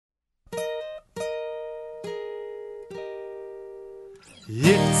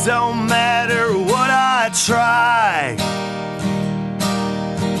It don't matter what I try,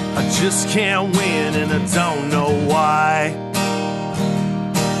 I just can't win and I don't know why.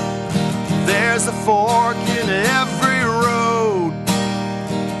 There's a fork in every road,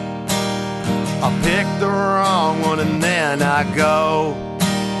 I pick the wrong one and then I go.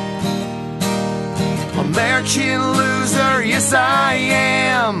 American loser, yes I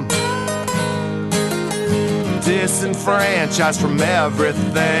am, disenfranchised from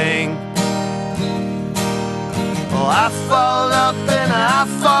everything. Well, I fall up and I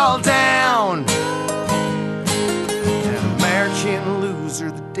fall down, an American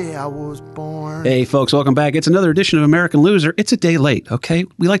loser the day I was born. Hey folks, welcome back. It's another edition of American Loser. It's a day late, okay?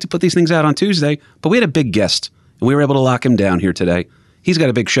 We like to put these things out on Tuesday, but we had a big guest, and we were able to lock him down here today. He's got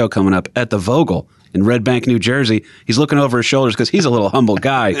a big show coming up at the Vogel in Red Bank, New Jersey. He's looking over his shoulders because he's a little humble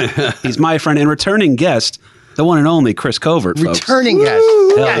guy. He's my friend and returning guest, the one and only Chris Covert, folks. Returning guest.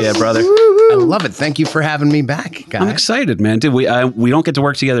 Hell yeah, brother. I love it. Thank you for having me back, guys. I'm excited, man. Dude, we don't get to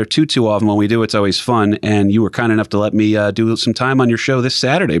work together too often. When we do, it's always fun. And you were kind enough to let me do some time on your show this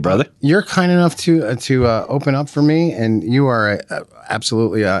Saturday, brother. You're kind enough to open up for me, and you are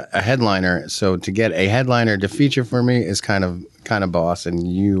absolutely a headliner. So to get a headliner to feature for me is kind of boss,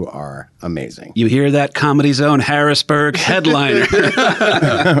 and you are amazing. You hear that? Comedy Zone Harrisburg headliner.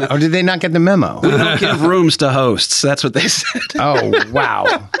 Oh, did they not get the memo? We don't give rooms to hosts. That's what they said. Oh, wow.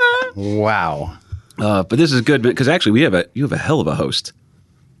 Wow. But this is good because actually you have a hell of a host.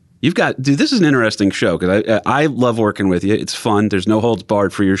 You've got, dude, this is an interesting show because I love working with you. It's fun. There's no holds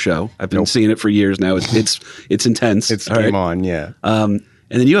barred for your show. I've been seeing it for years now. It's intense. It's game on, yeah. And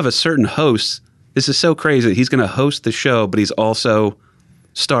then you have a certain host. This is so crazy. He's going to host the show, but he's also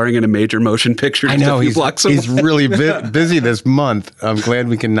starring in a major motion picture. I know he's away. really busy this month. I'm glad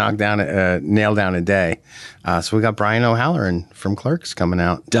we can nail down a day. So we got Brian O'Halloran from Clerks coming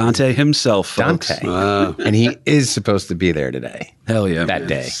out. Dante himself, folks. Dante, and he is supposed to be there today. Hell yeah, that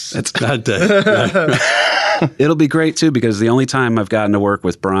day. That's that day. It'll be great too because the only time I've gotten to work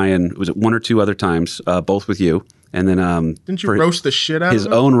with Brian was one or two other times, both with you. And then, didn't you roast the shit out of him? His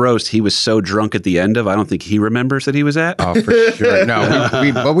own roast, he was so drunk at the end of. I don't think he remembers that he was at. Oh, for sure. No,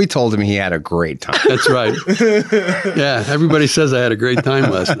 but we told him he had a great time. That's right. Yeah, everybody says I had a great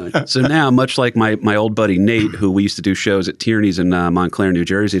time last night. So now, much like my old buddy Nate, who we used to do shows at Tierney's in Montclair, New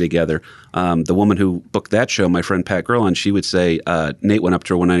Jersey together, the woman who booked that show, my friend Pat Gurlon, she would say, Nate went up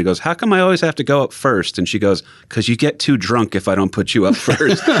to her one night and goes, "How come I always have to go up first?" And she goes, "Because you get too drunk if I don't put you up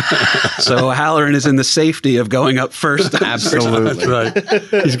first." So Halloran is in the safety of going up first. Absolutely. That's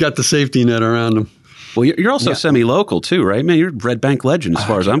right. He's got the safety net around him. Well, you're also semi-local too, right, man? You're a Red Bank legend as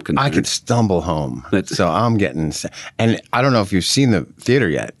far as I'm concerned. I could stumble home. So I'm getting... And I don't know if you've seen the theater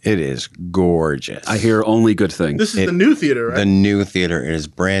yet. It is gorgeous. I hear only good things. This is the new theater, right? The new theater. It is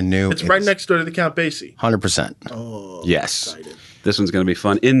brand new. It's right next door to the Count Basie. 100%. Oh, yes. Excited. This one's going to be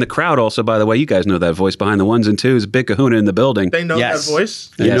fun. In the crowd also, by the way, you guys know that voice behind the ones and twos, Big Kahuna in the building. They know that voice?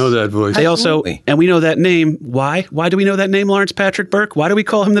 They know that voice. They also, and we know that name. Why? Why do we know that name, Lawrence Patrick Burke? Why do we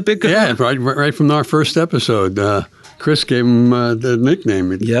call him the Big Kahuna? Yeah, right from our first episode. Chris gave him the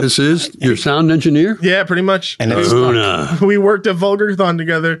nickname. Yep. This is your sound engineer? Yeah, pretty much. And it's Kahuna. We worked at Vulgarthon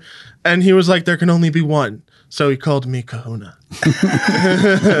together, and he was like, there can only be one. So he called me Kahuna.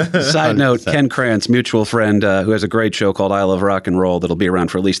 Side note, Ken Krantz, mutual friend, who has a great show called I Love Rock and Roll that'll be around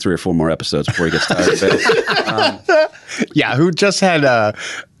for at least 3 or 4 more episodes before he gets tired of it. Yeah, who just had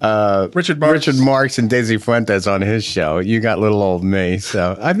Richard Marks and Daisy Fuentes on his show. You got little old me,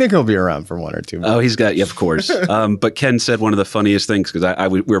 so I think he'll be around for 1 or 2 more. Oh, he's got, yeah, of course. But Ken said one of the funniest things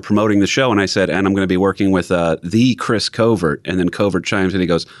because we were promoting the show and I said, and I'm going to be working with the Chris Covert. And then Covert chimes in and he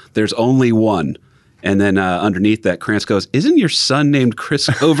goes, "There's only one." And then underneath that, Krantz goes, "Isn't your son named Chris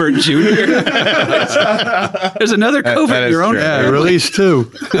Covert Jr.?" There's another Covert in your own. Yeah, released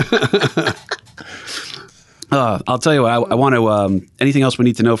too. I'll tell you what, I want to, anything else we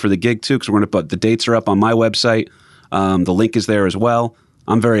need to know for the gig too, because we're going to put, the dates are up on my website. The link is there as well.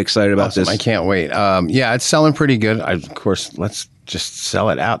 I'm very excited about this. I can't wait. Yeah, it's selling pretty good. Of course, let's just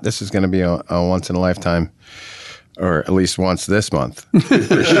sell it out. This is going to be a once in a lifetime. Or at least once this month, for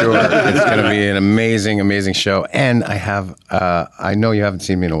sure. It's going to be an amazing, amazing show. And I have, I know you haven't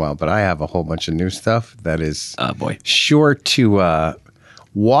seen me in a while, but I have a whole bunch of new stuff that is sure to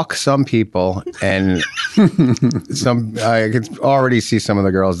walk some people. And I can already see some of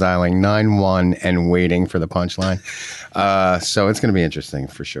the girls dialing 9-1 and waiting for the punchline. So it's going to be interesting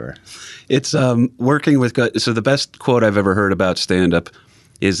for sure. It's working with, so the best quote I've ever heard about stand-up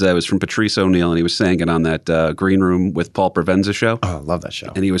is it was from Patrice O'Neill, and he was saying it on that Green Room with Paul Provenza show. Oh, I love that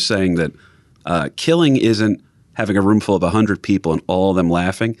show. And he was saying that killing isn't having a room full of 100 people and all of them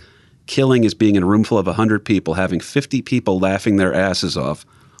laughing. Killing is being in a room full of 100 people, having 50 people laughing their asses off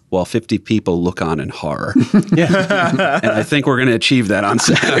while 50 people look on in horror. Yeah. And I think we're going to achieve that on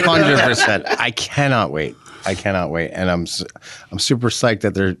Saturday. 100%. I cannot wait. And I'm super psyched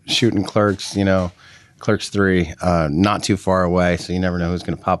that they're shooting Clerks, Clerks 3, not too far away, so you never know who's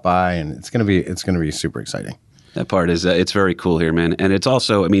going to pop by, and it's going to be super exciting. That part is, it's very cool here, man. And it's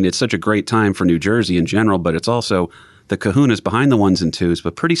also, I mean, it's such a great time for New Jersey in general, but it's also the kahuna's behind the ones and twos.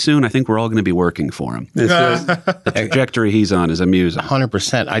 But pretty soon, I think we're all going to be working for him. The trajectory he's on is amusing.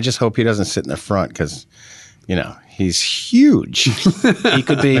 100%. I just hope he doesn't sit in the front because, he's huge. He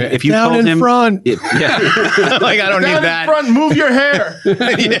could be, if you down told in him. front. Yeah. Like, I don't Down need in that. front, move your hair. I'm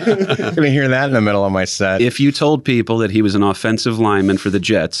going to hear that in the middle of my set. If you told people that he was an offensive lineman for the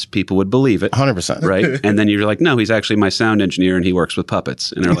Jets, people would believe it. 100%. Right? And then you're like, no, he's actually my sound engineer and he works with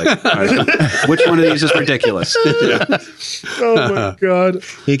puppets. And they're like, all right, which one of these is ridiculous? Oh my God.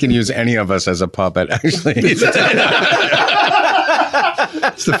 He can use any of us as a puppet, actually.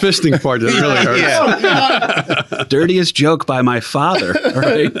 It's the fisting part that really hurts. Dirtiest joke by my father. All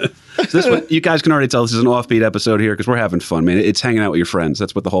right? So this one, you guys can already tell this is an offbeat episode here because we're having fun, man. It's hanging out with your friends.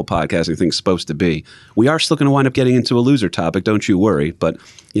 That's what the whole podcasting thing's supposed to be. We are still going to wind up getting into a loser topic, don't you worry. But,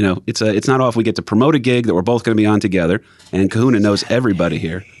 it's not off. We get to promote a gig that we're both going to be on together. And Kahuna knows everybody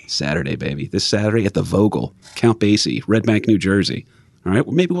here. Saturday, baby. This Saturday at the Vogel, Count Basie, Red Bank, New Jersey. All right?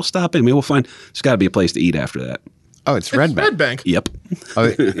 Well, maybe we'll stop in. Maybe we'll find there's got to be a place to eat after that. Oh, it's Red Bank. Red Bank. Yep.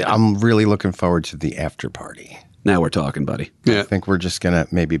 I'm really looking forward to the after party. Now we're talking, buddy. Yeah. I think we're just going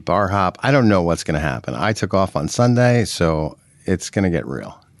to maybe bar hop. I don't know what's going to happen. I took off on Sunday, so it's going to get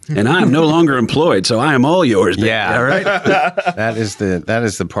real. And I am no longer employed, so I am all yours, baby. Yeah. All right? That is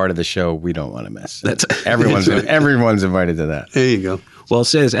the part of the show we don't want to miss. That's Everyone's invited to that. There you go. Well,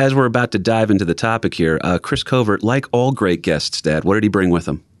 Sis, as we're about to dive into the topic here, Chris Covert, like all great guests, Dad, what did he bring with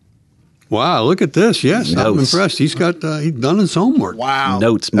him? Wow, look at this. Yes, I'm Notes. impressed. He's done his homework. Wow.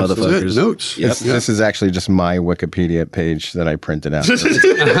 Notes, motherfuckers. Notes. Yep. This is actually just my Wikipedia page that I printed out. To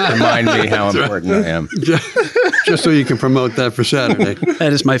remind me how important I am. Just so you can promote that for Saturday.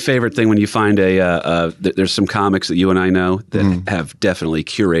 That is my favorite thing when you find there's some comics that you and I know that have definitely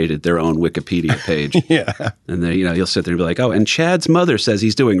curated their own Wikipedia page. Yeah. And then, you'll sit there and be like, oh, and Chad's mother says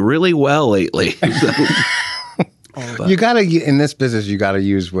he's doing really well lately. You got to, in this business, you got to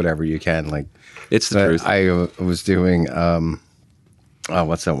use whatever you can. Like, It's the truth. I was doing,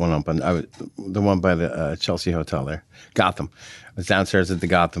 what's that one up on? The one by the Chelsea Hotel there, Gotham. I was downstairs at the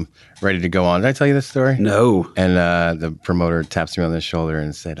Gotham, ready to go on. Did I tell you this story? No. And the promoter taps me on the shoulder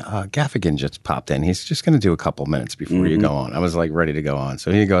and said, Gaffigan just popped in. He's just going to do a couple minutes before you go on. I was like ready to go on.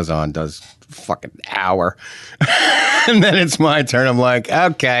 So he goes on, does fucking hour. And then it's my turn. I'm like,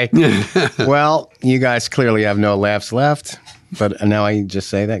 okay, well, you guys clearly have no laughs left. But now I just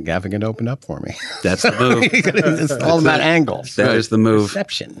say that Gaffigan opened up for me. That's the move. It's all about angles. That is the move.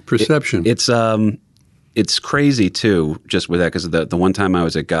 Perception. It's crazy too, just with that, because the one time I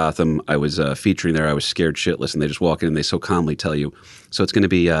was at Gotham, I was featuring there. I was scared shitless, and they just walk in and they so calmly tell you. So it's going to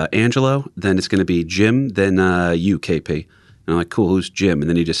be Angelo, then it's going to be Jim, then you, KP. And I'm like, cool, who's Jim? And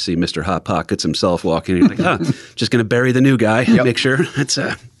then you just see Mr. Hot Pockets himself walking. And you're like, just going to bury the new guy. Yep. Make sure it's.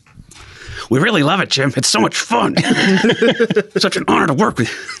 We really love it, Jim. It's so much fun. Such an honor to work with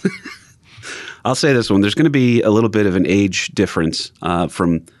you. I'll say this one. There's going to be a little bit of an age difference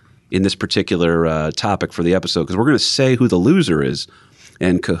from in this particular topic for the episode, because we're going to say who the loser is,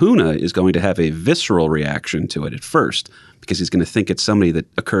 and Kahuna is going to have a visceral reaction to it at first, because he's going to think it's somebody that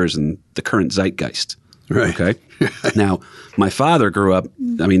occurs in the current zeitgeist. Right. Okay. Now, my father grew up.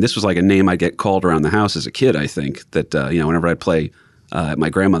 I mean, this was like a name I'd get called around the house as a kid. I think that whenever I'd play at my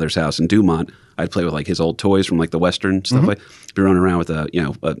grandmother's house in Dumont, I'd play with like his old toys from like the Western stuff. Like be running around with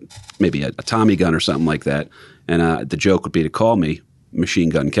maybe a Tommy gun or something like that, and the joke would be to call me Machine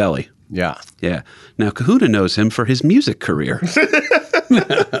Gun Kelly. Yeah. Yeah. Now, Kahuna knows him for his music career.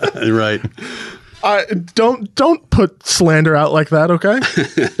 Right. Don't put slander out like that, okay?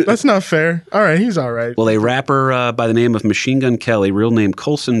 That's not fair. All right, he's all right. Well, a rapper by the name of Machine Gun Kelly, real name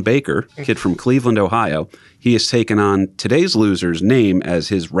Colson Baker, kid from Cleveland, Ohio, he has taken on today's loser's name as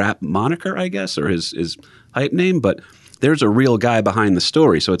his rap moniker, I guess, or his hype name, but there's a real guy behind the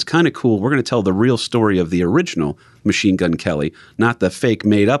story, so it's kind of cool. We're going to tell the real story of the original Machine Gun Kelly, not the fake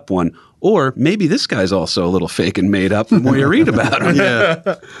made-up one. Or maybe this guy's also a little fake and made up the more you read about him.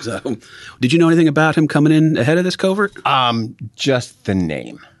 Yeah. So, did you know anything about him coming in ahead of this Covert? Just the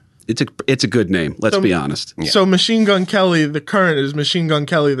name. It's a good name, let's be honest. Yeah. So Machine Gun Kelly, the current, is Machine Gun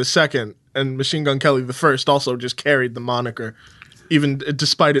Kelly the second, and Machine Gun Kelly the first also just carried the moniker. even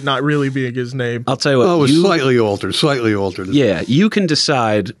despite it not really being his name. I'll tell you what. Oh, it was slightly altered. Yeah, you can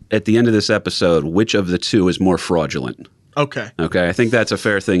decide at the end of this episode which of the two is more fraudulent. Okay. Okay, I think that's a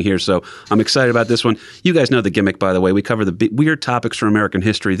fair thing here. So I'm excited about this one. You guys know the gimmick, by the way. We cover the weird topics from American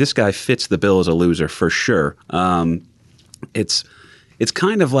history. This guy fits the bill as a loser for sure. It's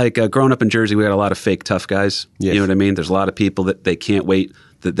kind of like growing up in Jersey, we got a lot of fake tough guys. Yes. You know what I mean? There's a lot of people that they can't wait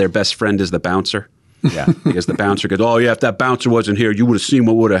that their best friend is the bouncer. Yeah. Because the bouncer goes, oh, yeah, if that bouncer wasn't here, you would have seen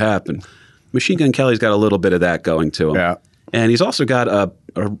what would have happened. Machine Gun Kelly's got a little bit of that going to him. Yeah. And he's also got a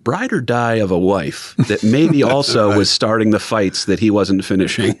ride or die of a wife that maybe also was starting the fights that he wasn't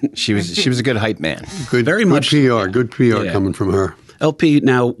finishing. She was a good hype man. Very much. Good PR Yeah. coming from her. LP,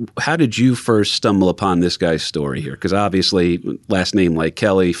 now, how did you first stumble upon this guy's story here? Because obviously, last name like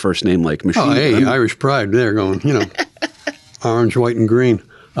Kelly, first name like Machine Oh, hey, Gun. Irish pride. They're going, orange, white, and green.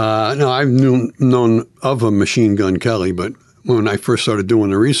 No, I've known of a Machine Gun Kelly, but when I first started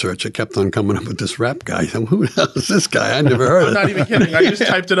doing the research, I kept on coming up with this rap guy. Who the hell is this guy? I never heard I'm of not him. even kidding. I just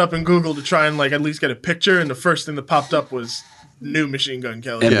typed it up in Google to try and at least get a picture, and the first thing that popped up was new Machine Gun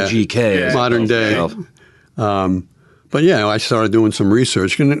Kelly. MGK. Yeah. Modern day. But yeah, I started doing some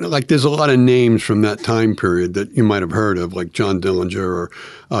research, and there's a lot of names from that time period that you might have heard of, like John Dillinger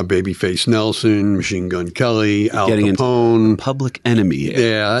or Babyface Nelson, Machine Gun Kelly, Al Getting into Capone. Public Enemy.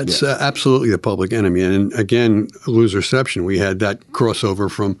 Yeah, it's absolutely the Public Enemy. And again, Loserception, we had that crossover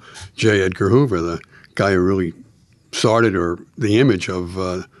from J. Edgar Hoover, the guy who really started the image of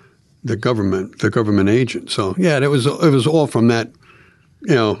the government agent. So yeah, it was all from that,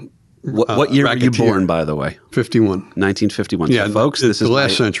 What year were you racketeer. born, by the way? 51. 1951. Yeah, So, folks, it's the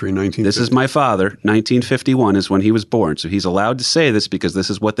last century, 1950. This is my father. 1951 is when he was born. So he's allowed to say this because this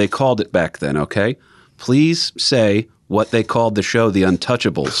is what they called it back then, okay? Please say what they called the show The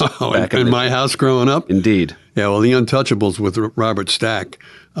Untouchables. back in my house growing up? Indeed. Yeah, well, The Untouchables with Robert Stack,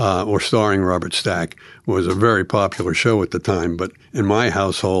 or starring Robert Stack, was a very popular show at the time. But in my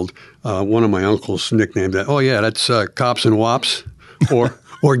household, one of my uncles nicknamed that, that's Cops and Wops,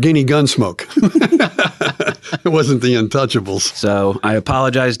 or Guinea Gunsmoke. It wasn't The Untouchables. So I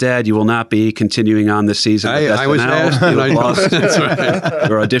apologize, Dad. You will not be continuing on this season. with I was SNL. asked, You and I have know. lost. That's right.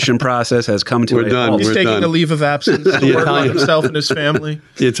 Your audition process has come to We're a done. halt. He's We're taking done. a leave of absence to work on himself and his family.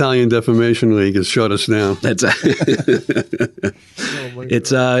 The Italian Defamation League has shut us down. That's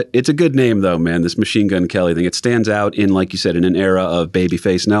it's a good name though, man. This Machine Gun Kelly thing. It stands out in, like you said, in an era of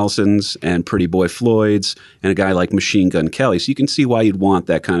Babyface Nelsons and Pretty Boy Floyds and a guy like Machine Gun Kelly. So you can see why you'd want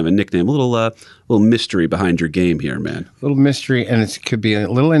that kind of a nickname. A little mystery behind your game here, man. A little mystery, and it could be a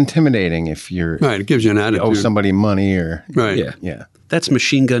little intimidating if you're Right, it gives you an attitude. owe somebody money or Right. Yeah. yeah. That's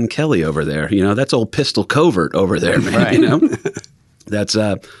Machine Gun Kelly over there. That's old Pistol Covert over there, man. Right. That's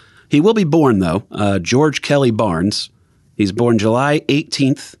he will be born though. George Kelly Barnes. He's born July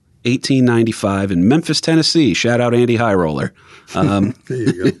 18th, 1895 in Memphis, Tennessee. Shout out Andy High Roller. There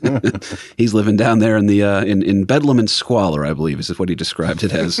you go. He's living down there in the in Bedlam and Squalor, I believe, is what he described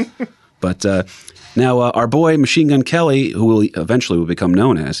it as. But now our boy Machine Gun Kelly, who will eventually become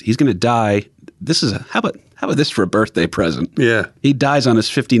known as, he's going to die. This is how about this for a birthday present? Yeah. He dies on his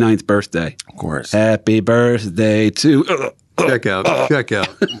 59th birthday. Of course. Happy birthday to. Check out.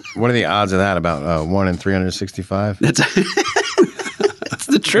 What are the odds of that? About 1 in 365? That's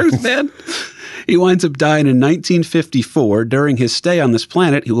the truth, man. He winds up dying in 1954. During his stay on this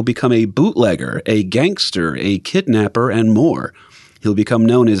planet, he will become a bootlegger, a gangster, a kidnapper, and more. He'll become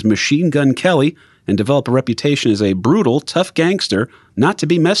known as Machine Gun Kelly and develop a reputation as a brutal, tough gangster not to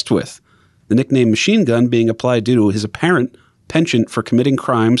be messed with. The nickname Machine Gun being applied due to his apparent penchant for committing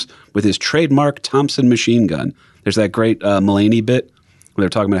crimes with his trademark Thompson machine gun. There's that great Mulaney bit where they're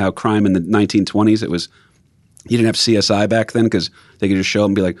talking about how crime in the 1920s, you didn't have CSI back then because they could just show up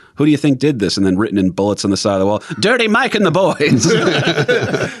and be like, who do you think did this? And then written in bullets on the side of the wall, Dirty Mike and the boys.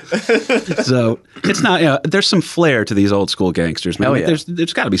 So it's not, there's some flair to these old school gangsters, man. Hell Like, yeah.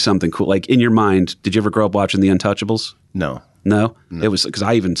 there's got to be something cool. Like in your mind, did you ever grow up watching The Untouchables? No. No? It was because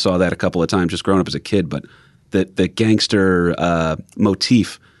I even saw that a couple of times just growing up as a kid, but the gangster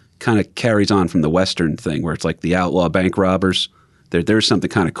motif kind of carries on from the Western thing where it's like the outlaw bank robbers. There's something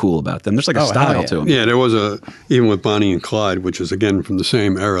kind of cool about them. There's like a style yeah. to them. Yeah, there was even with Bonnie and Clyde, which is again from the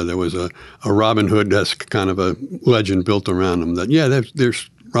same era, there was a Robin Hood-esque kind of a legend built around them that, they're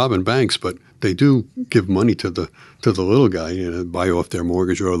robbing banks, but they do give money to the little guy, buy off their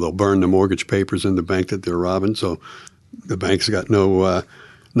mortgage, or they'll burn the mortgage papers in the bank that they're robbing. So the bank's got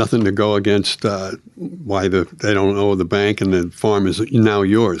nothing to go against why they don't owe the bank, and the farm is now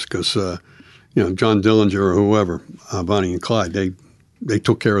yours because John Dillinger or whoever, Bonnie and Clyde, they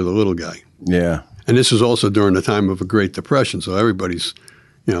took care of the little guy. Yeah. And this is also during the time of a Great Depression, so everybody's,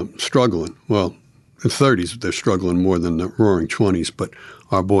 struggling. Well, in the 30s, they're struggling more than the Roaring 20s, but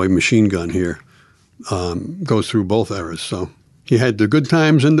our boy Machine Gun here goes through both eras. So he had the good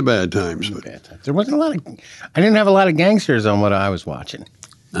times and the bad times. But There wasn't a lot of. I didn't have a lot of gangsters on what I was watching,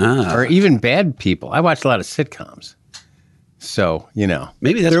 or even bad people. I watched a lot of sitcoms. So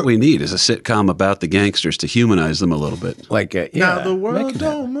Maybe that's what we need is a sitcom about the gangsters to humanize them a little bit. like Now the world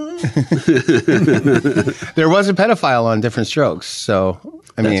don't move. There was a pedophile on Different Strokes, so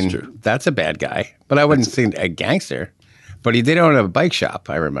I mean true. that's a bad guy. But I wouldn't say a gangster. But he did own a bike shop.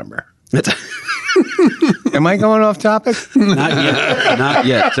 I remember. Am I going off topic? Not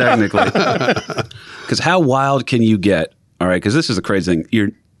yet, technically. Because how wild can you get? All right, because this is the crazy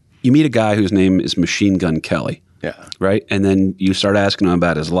thing. You meet a guy whose name is Machine Gun Kelly. Yeah. Right? And then you start asking him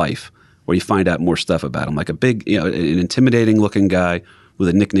about his life, where you find out more stuff about him, like a big, an intimidating looking guy with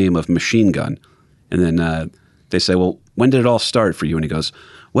a nickname of Machine Gun. And then they say, well, when did it all start for you? And he goes,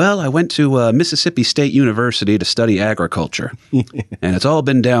 well, I went to Mississippi State University to study agriculture, and it's all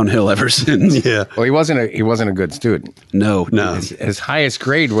been downhill ever since. yeah. Well, he wasn't a good student. No. His highest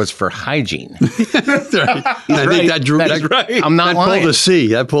grade was for hygiene. That's right. I think that drew. That's right. I'm not that lying.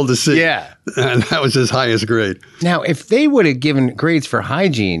 pulled a C. Yeah. And that was his highest grade. Now, if they would have given grades for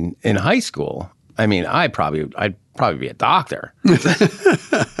hygiene in high school, I mean, I'd probably be a doctor.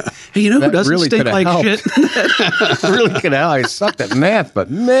 Hey, who That doesn't really stink coulda like helped. shit? Really could help. I sucked at math,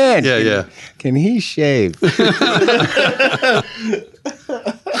 but man, Yeah, can he shave?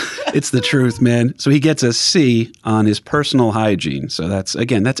 It's the truth, man. So he gets a C on his personal hygiene. So that's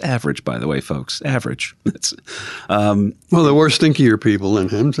average, by the way, folks. Average. That's Well, there were stinkier people than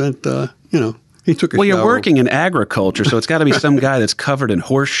him. That he took a well, you're shower. working in agriculture, so it's got to be some guy that's covered in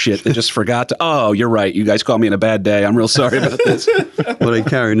horse shit that just forgot to. Oh, you're right. You guys called me in a bad day. I'm real sorry about this. What I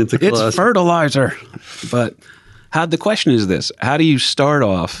carried into class. It's fertilizer. But the question is this: how do you start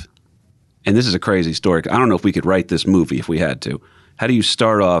off? And this is a crazy story. I don't know if we could write this movie if we had to. How do you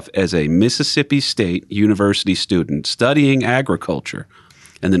start off as a Mississippi State University student studying agriculture,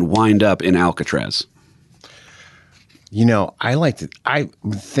 and then wind up in Alcatraz? I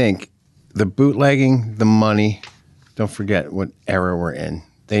would think the bootlegging, the money. Don't forget what era we're in.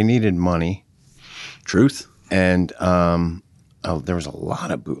 They needed money, Truth. and there was a lot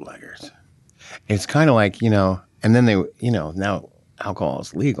of bootleggers. It's kind of like and then they now alcohol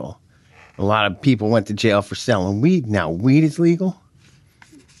is legal. A lot of people went to jail for selling weed. Now weed is legal.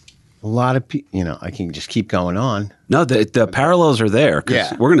 A lot of people, I can just keep going on. No, the parallels are there. 'Cause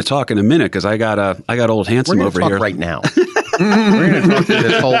Yeah. we're going to talk in a minute because I got old We're handsome going over to talk here. right now. We're going to talk through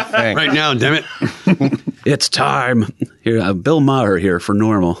this whole thing. Right now, damn it. It's time. Here, Bill Maher here for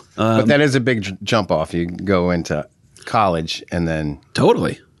Normal. But that is a big jump off. You go into college and then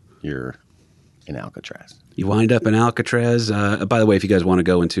Totally. you're in Alcatraz. You wind up in Alcatraz. By the way, if you guys want to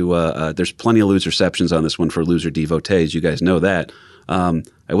go into, there's plenty of loserceptions on this one for loser devotees. You guys know that.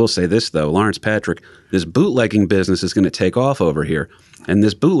 I will say this, though. Lawrence Patrick, this bootlegging business is going to take off over here. And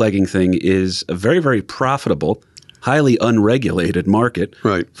this bootlegging thing is a very, very profitable, highly unregulated market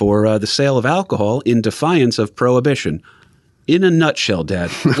Right. for the sale of alcohol in defiance of prohibition. In a nutshell, Dad,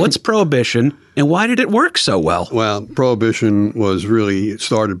 what's prohibition and why did it work so well? Well, Prohibition was really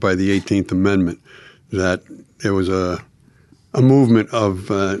started by the 18th Amendment, that there was a movement of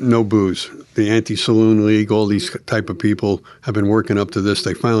no booze. The Anti-Saloon League, all these type of people have been working up to this.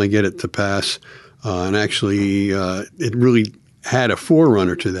 They finally get it to pass. And actually, it really had a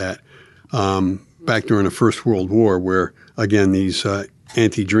forerunner to that back during the First World War, where, again, these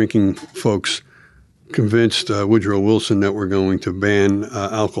anti-drinking folks convinced Woodrow Wilson that we're going to ban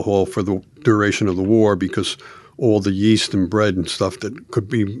alcohol for the duration of the war because all the yeast and bread and stuff that could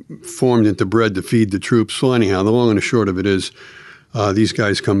be formed into bread to feed the troops. So anyhow, the long and the short of it is these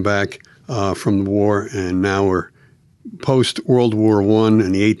guys come back from the war, and now we're post-World War I,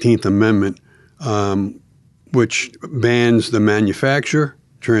 and the 18th Amendment, which bans the manufacture,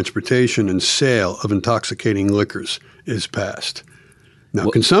 transportation, and sale of intoxicating liquors is passed. Now,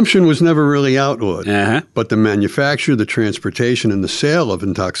 consumption was never really outlawed, but the manufacture, the transportation, and the sale of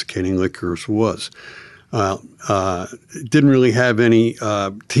intoxicating liquors was. It didn't really have any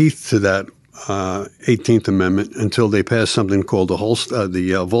teeth to that 18th Amendment until they passed something called the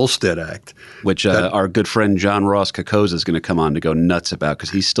Volstead Act. Which our good friend John Ross Kokoza is going to come on to go nuts about because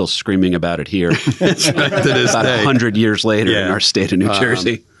he's still screaming about it here That's right, to this about day. 100 years later in Yeah. our state of New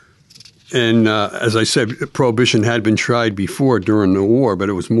Jersey. And as I said, Prohibition had been tried before during the war, but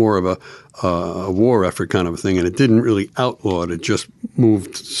it was more of a war effort kind of a thing, and it didn't really outlaw it. It just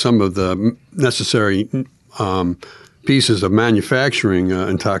moved some of the necessary pieces of manufacturing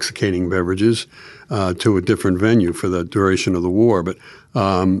intoxicating beverages to a different venue for the duration of the war. But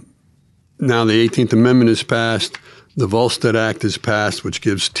now the 18th Amendment is passed. The Volstead Act is passed, which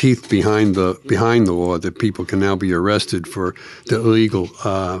gives teeth behind the law that people can now be arrested for the illegal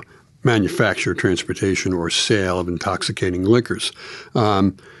manufacture, transportation, or sale of intoxicating liquors.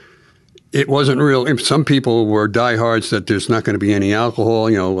 It wasn't real. Some people were diehards that there's not going to be any alcohol.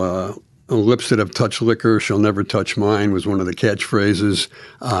 Lips that have touched liquor shall never touch mine was one of the catchphrases.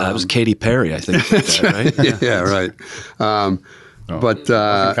 That was Katy Perry, I think. That, right? Yeah, right. But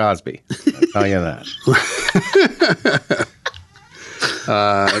Cosby, I'll tell you that.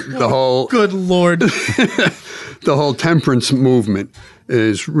 The whole Good Lord. the whole temperance movement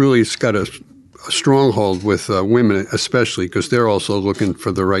is really, it's got a stronghold with women, especially because they're also looking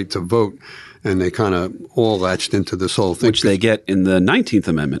for the right to vote, and they kind of all latched into this whole thing, which they get in the 19th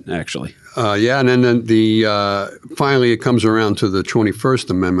Amendment, actually. Yeah, and then finally it comes around to the 21st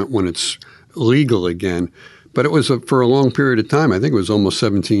Amendment when it's legal again. But it was for a long period of time. I think it was almost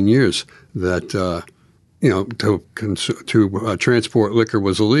 17 years that to transport liquor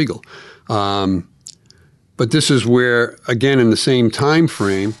was illegal. But this is where, again, in the same time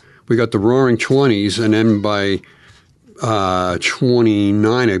frame, we got the Roaring '20s, and then by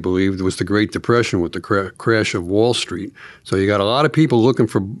 29, I believe, there was the Great Depression with the crash of Wall Street. So you got a lot of people looking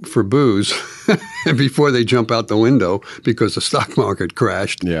for booze before they jump out the window because the stock market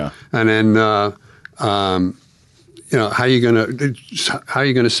crashed. Yeah, and then. How are you going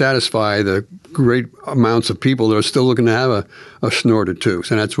to satisfy the great amounts of people that are still looking to have a snort or two?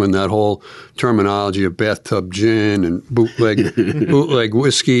 So that's when that whole terminology of bathtub gin and bootleg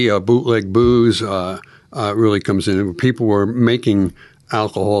whiskey, bootleg booze really comes in. People were making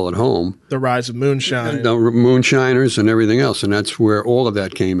alcohol at home. The rise of moonshine. The moonshiners and everything else. And that's where all of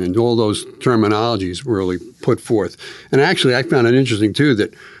that came in. All those terminologies were really put forth. And actually, I found it interesting, too,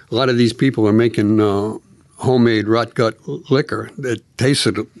 that a lot of these people are making homemade rot gut liquor that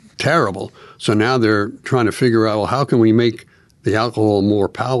tasted terrible. So now they're trying to figure out, well, how can we make the alcohol more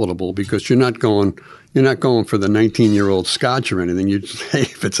palatable? Because you're not going for the 19-year-old scotch or anything. You just, hey,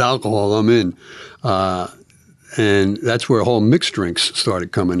 if it's alcohol, I'm in. And that's where whole mixed drinks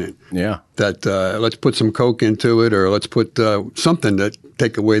started coming in. Yeah. That let's put some Coke into it, or let's put something that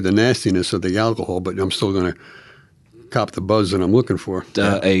take away the nastiness of the alcohol, but I'm still going to cop the buzz that I'm looking for.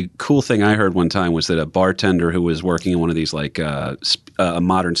 A cool thing I heard one time was that a bartender who was working in one of these like a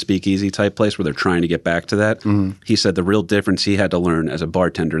modern speakeasy type place where they're trying to get back to that, he said the real difference he had to learn as a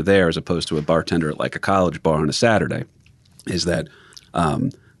bartender there as opposed to a bartender at like a college bar on a Saturday is that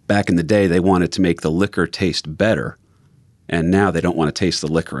back in the day they wanted to make the liquor taste better, and now they don't want to taste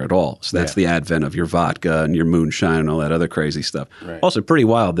the liquor at all. So that's the advent of your vodka and your moonshine and all that other crazy stuff. Right. Also pretty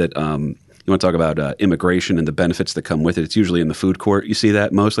wild that you want to talk about immigration and the benefits that come with it. It's usually in the food court. You see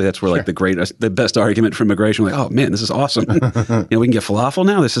that mostly. That's where like the best argument for immigration. Like, oh man, this is awesome. We can get falafel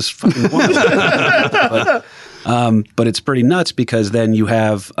now. This is fucking wonderful. But it's pretty nuts because then you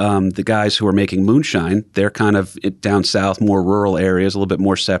have the guys who are making moonshine. They're kind of down south, more rural areas, a little bit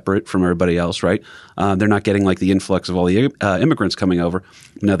more separate from everybody else, right? They're not getting like the influx of all the immigrants coming over.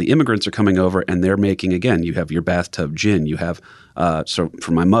 Now the immigrants are coming over and they're making, again, you have your bathtub gin. You have, so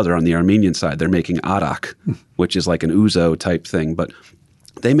for my mother on the Armenian side, they're making arak, which is like an ouzo type thing. But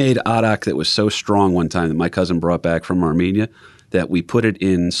they made arak that was so strong one time that my cousin brought back from Armenia that we put it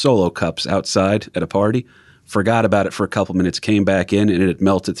in solo cups outside at a party. Forgot about it for a couple minutes, came back in, and it had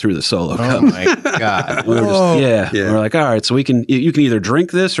melted through the solo cup. Oh, my God. We were just, we're like, all right, so you can either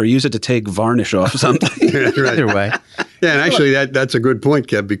drink this or use it to take varnish off something. Either way. Yeah, and actually that's a good point,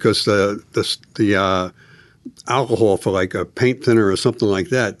 Kev, because the alcohol for like a paint thinner or something like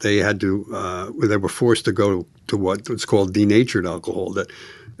that, they had to they were forced to go to what's called denatured alcohol. That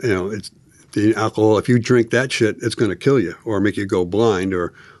it's the alcohol. If you drink that shit, it's going to kill you or make you go blind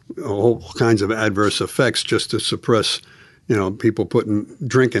or all kinds of adverse effects just to suppress, people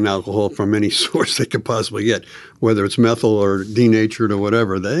drinking alcohol from any source they could possibly get, whether it's methyl or denatured or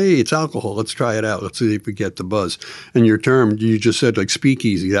whatever. Hey, it's alcohol. Let's try it out. Let's see if we get the buzz. And your term, you just said like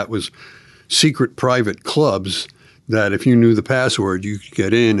speakeasy. That was secret private clubs that if you knew the password, you could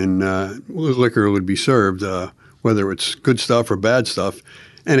get in and liquor would be served, whether it's good stuff or bad stuff.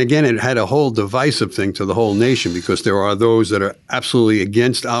 And again, it had a whole divisive thing to the whole nation because there are those that are absolutely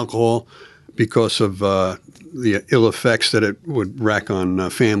against alcohol because of the ill effects that it would rack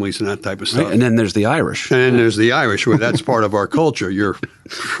on families and that type of stuff. Right. And then there's the Irish. And then there's the Irish, where that's part of our culture. You're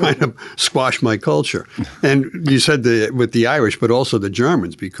trying to squash my culture. And you said with the Irish, but also the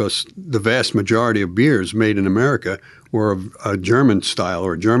Germans, because the vast majority of beers made in America were of a German style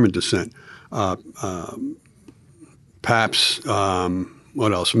or German descent. Pabst,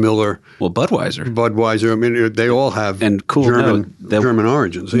 what else? Miller, Well, Budweiser. Budweiser. I mean, they all have And cool German, note, that- German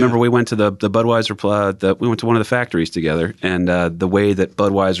origins. Remember, we went to the Budweiser. We went to one of the factories together, and the way that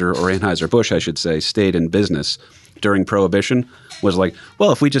Budweiser, or Anheuser-Busch, I should say, stayed in business during Prohibition was like,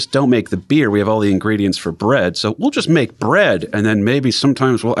 well, if we just don't make the beer, we have all the ingredients for bread, so we'll just make bread, and then maybe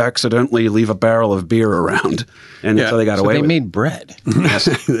sometimes we'll accidentally leave a barrel of beer around, and that's how they got So away they with it. made bread.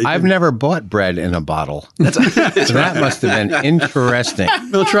 I've never bought bread in a bottle. So that must have been interesting.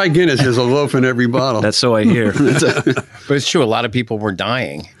 They'll try Guinness. There's a loaf in every bottle. That's so I hear. But it's true. A lot of people were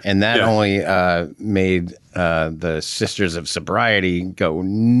dying, and that Yeah. only made the Sisters of Sobriety go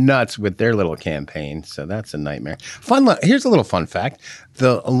nuts with their little campaign. So that's a nightmare. Here's a little fun fact: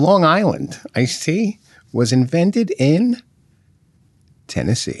 the Long Island iced tea was invented in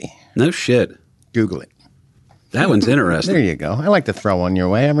Tennessee. No shit. Google it. That one's interesting. There you go. I like to throw one your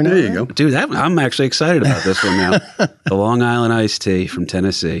way every now There and you then. go. Dude, I'm actually excited about this one now. The Long Island iced tea from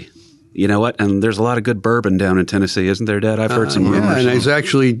Tennessee. You know what? And there's a lot of good bourbon down in Tennessee, isn't there, Dad? I've heard some Yeah, rumors. and there's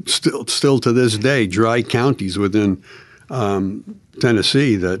actually still to this day dry counties within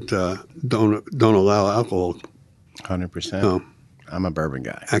Tennessee that don't allow alcohol. 100%. No. I'm a bourbon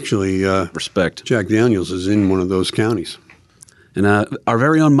guy. Actually, Respect. Jack Daniels is in one of those counties. And our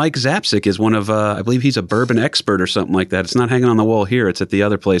very own Mike Zapsik is one of, I believe he's a bourbon expert or something like that. It's not hanging on the wall here. It's at the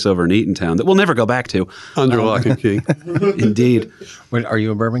other place over in Eatontown that we'll never go back to. Under lock and key. Indeed. Wait, are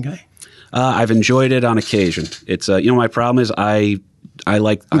you a bourbon guy? I've enjoyed it on occasion. It's, my problem is I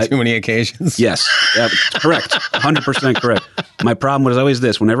like... Too many occasions. Yes, correct, 100% correct. My problem was always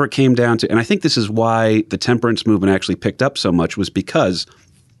this: whenever it came down to, and I think this is why the temperance movement actually picked up so much, was because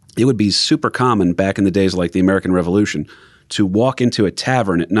it would be super common back in the days like the American Revolution to walk into a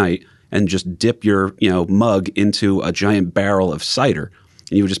tavern at night and just dip your mug into a giant barrel of cider.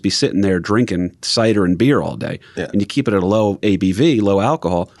 And you would just be sitting there drinking cider and beer all day. Yeah. And you keep it at a low ABV, low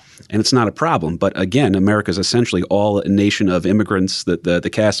alcohol, and it's not a problem. But again, America's essentially all a nation of immigrants, the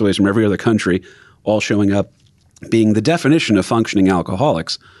castaways from every other country, all showing up, being the definition of functioning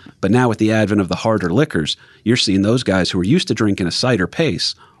alcoholics. But now with the advent of the harder liquors, you're seeing those guys who are used to drinking a cider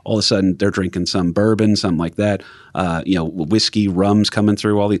pace, all of a sudden they're drinking some bourbon, something like that, whiskey, rum's coming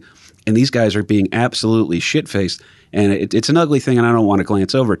through, and these guys are being absolutely shit-faced. And it's an ugly thing, and I don't want to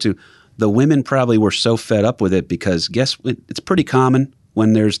glance over too. The women probably were so fed up with it because it's pretty common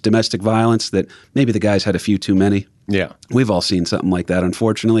when there's domestic violence that maybe the guys had a few too many. Yeah. We've all seen something like that,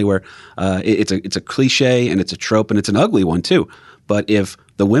 unfortunately, where it's a cliche and it's a trope and it's an ugly one too. But if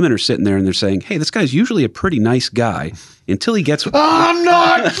the women are sitting there and they're saying, "Hey, this guy's usually a pretty nice guy until he gets," I'm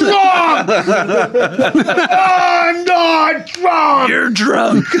not drunk. I'm not drunk. "You're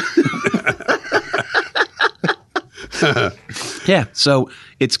drunk." Yeah, so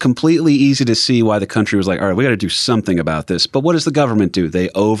it's completely easy to see why the country was like, all right, we got to do something about this. But what does the government do? They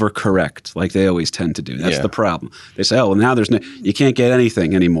overcorrect, like they always tend to do. That's Yeah. the problem. They say, oh, well, now you can't get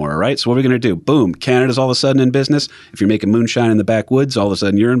anything anymore, all right? So what are we going to do? Boom, Canada's all of a sudden in business. If you're making moonshine in the backwoods, all of a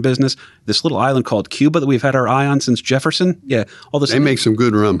sudden you're in business. This little island called Cuba that we've had our eye on since Jefferson, yeah, all this. They make some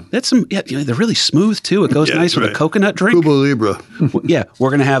good rum. That's some, yeah, they're really smooth too. It goes Yeah, nice that's with a right. coconut drink. Cuba Libre. Yeah, we're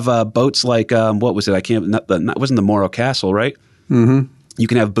going to have boats like, what was it? It wasn't the Morro Castle, right? Mm-hmm. You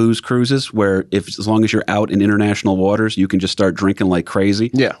can have booze cruises where as long as you're out in international waters, you can just start drinking like crazy.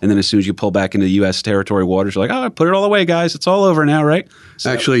 Yeah. And then as soon as you pull back into U.S. territory waters, you're like, oh, put it all away, guys. It's all over now, right?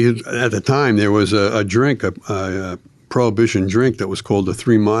 Actually, at the time, there was a drink, a prohibition drink that was called the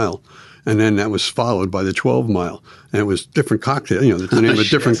 3 Mile. And then that was followed by the 12 Mile. And it was different cocktails, the name of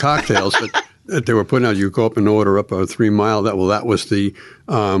different cocktails that they were putting out. You go up and order up a 3 Mile. That was the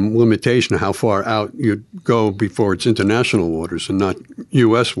limitation of how far out you'd go before it's international waters and not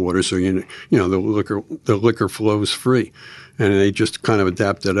U.S. waters. So, the liquor flows free. And they just kind of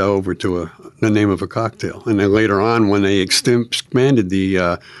adapted that over to the name of a cocktail. And then later on, when they expanded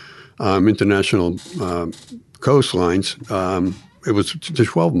the international coastlines, it was the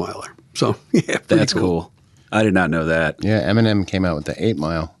 12 Miler. So, yeah, pretty That's cool. I did not know that. Yeah, Eminem came out with the 8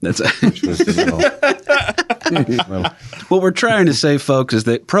 Mile. That's Which was the little, what we're trying to say, folks, is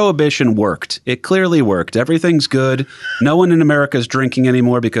that prohibition worked. It clearly worked. Everything's good. No one in America is drinking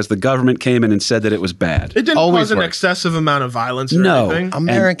anymore because the government came in and said that it was bad. It didn't Always cause an works. excessive amount of violence or No. anything.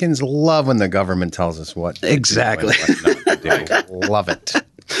 Americans love when the government tells us what to do Exactly. and what not to do. Love it.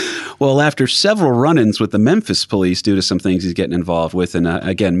 Well, after several run-ins with the Memphis police due to some things he's getting involved with, and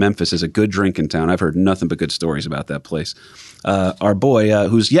again, Memphis is a good drinking town. I've heard nothing but good stories about that place. Our boy,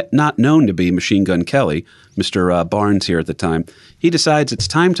 who's yet not known to be Machine Gun Kelly, Mr. Barnes here at the time, he decides it's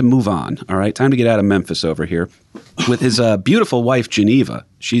time to move on, all right? Time to get out of Memphis over here with his beautiful wife, Geneva.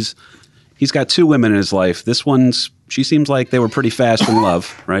 he's got two women in his life. This she seems like they were pretty fast in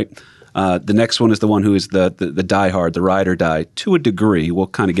love, right? The next one is the one who is the diehard, the ride or die, to a degree. We'll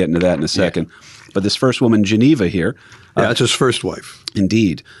kind of get into that in a second. But this first woman, Geneva here. That's his first wife.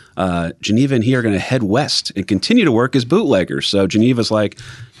 Indeed. Geneva and he are going to head west and continue to work as bootleggers. So Geneva's like,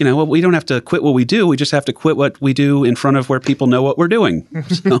 well, we don't have to quit what we do. We just have to quit what we do in front of where people know what we're doing.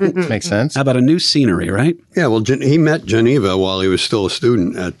 So, Makes sense. how about a new scenery, right? Yeah, well, he met Geneva while he was still a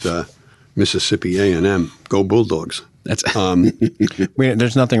student at Mississippi A&M. Go Bulldogs. That's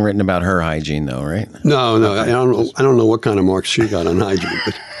There's nothing written about her hygiene, though, right? No, I don't know what kind of marks she got on hygiene,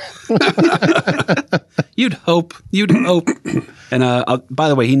 but You'd hope. And by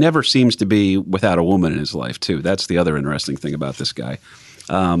the way, he never seems to be without a woman in his life, too. That's the other interesting thing about this guy.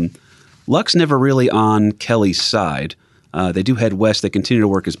 Luck's never really on Kelly's side. They do head west. They continue to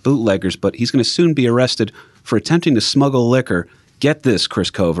work as bootleggers, but he's going to soon be arrested for attempting to smuggle liquor. Get this, Chris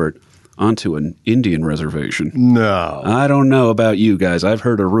Covert, onto an Indian reservation. No. I don't know about you guys. I've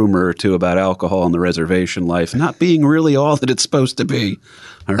heard a rumor or two about alcohol on the reservation life not being really all that it's supposed to be.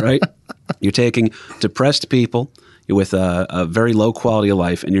 All right? You're taking depressed people with a very low quality of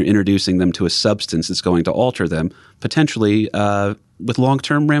life, and you're introducing them to a substance that's going to alter them, potentially with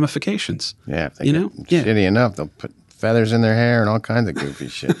long-term ramifications. Yeah, if they get shitty enough, they'll put feathers in their hair and all kinds of goofy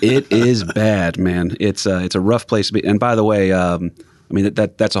shit. It is bad, man. It's a rough place to be. And by the way,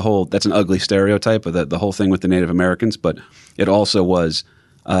 that's an ugly stereotype of the whole thing with the Native Americans, but it also was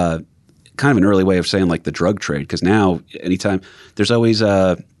kind of an early way of saying like the drug trade, because now anytime there's always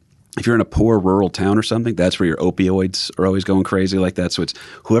if you're in a poor rural town or something, that's where your opioids are always going crazy like that. So it's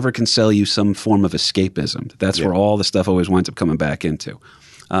whoever can sell you some form of escapism. That's where all the stuff always winds up coming back into.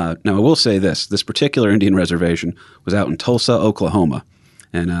 Now, I will say this particular Indian reservation was out in Tulsa, Oklahoma.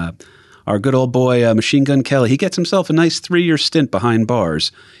 And our good old boy, Machine Gun Kelly, he gets himself a nice 3-year stint behind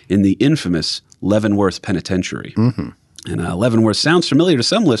bars in the infamous Leavenworth Penitentiary. Mm-hmm. And Leavenworth sounds familiar to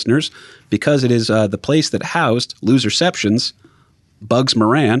some listeners because it is the place that housed Loserception's Bugs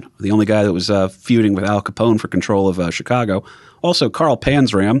Moran, the only guy that was feuding with Al Capone for control of Chicago. Also, Carl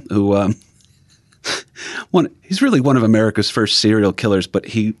Panzram, who he's really one of America's first serial killers, but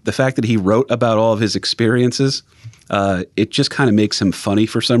the fact that he wrote about all of his experiences, it just kind of makes him funny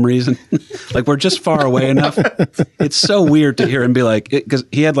for some reason. Like, we're just far away enough. It's so weird to hear him be like, because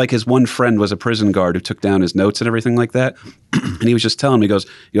he had like his one friend was a prison guard who took down his notes and everything like that. And he was just telling me, he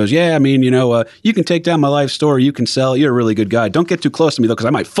goes, yeah, I mean, you can take down my life story, you can sell, you're a really good guy. Don't get too close to me though, because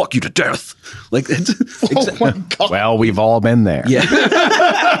I might fuck you to death. Like, my God. Well, we've all been there. Yeah.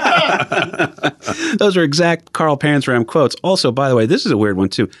 Those are exact Carl Panzram quotes. Also, by the way, this is a weird one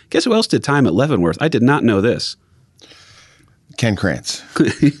too. Guess who else did time at Leavenworth? I did not know this. Ken Krantz.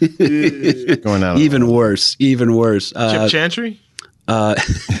 Going out. Even worse. Chip Chantry?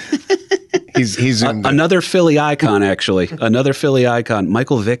 He's another Philly icon, actually. Another Philly icon.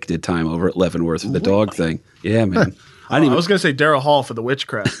 Michael Vick did time over at Leavenworth for the dog thing. Yeah, man. I was going to say Daryl Hall for the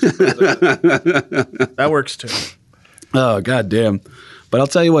witchcraft. That works too. Oh, goddamn. But I'll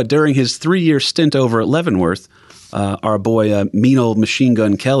tell you what, during his 3-year stint over at Leavenworth, our boy mean old Machine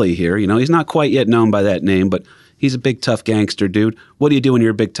Gun Kelly here, he's not quite yet known by that name, but he's a big, tough gangster dude. What do you do when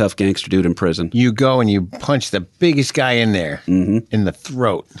you're a big, tough gangster dude in prison? You go and you punch the biggest guy in there in the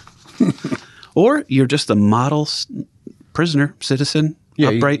throat. Or you're just a model prisoner, citizen,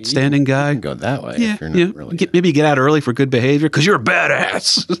 upright, standing guy. You can go that way. Yeah, if you're not really maybe you get out early for good behavior because you're a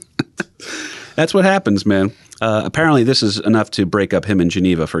badass. That's what happens, man. Apparently, this is enough to break up him and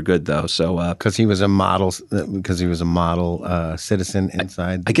Geneva for good, though. So, because he was a model, citizen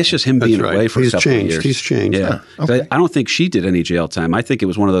inside. I guess just him being away for a couple of years. He's changed. Yeah, okay. I don't think she did any jail time. I think it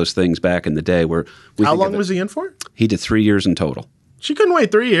was one of those things back in the day where. How long was he in for? He did 3 years in total. She couldn't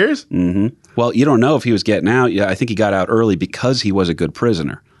wait 3 years. Mm-hmm. Well, you don't know if he was getting out. Yeah, I think he got out early because he was a good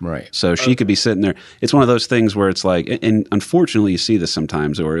prisoner. Right. So she could be sitting there. It's one of those things where it's like, and unfortunately you see this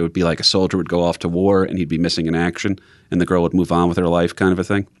sometimes, where it would be like a soldier would go off to war and he'd be missing in action and the girl would move on with her life kind of a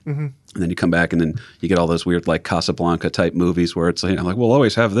thing. Mm-hmm. And then you come back and then you get all those weird like Casablanca type movies where it's like, we'll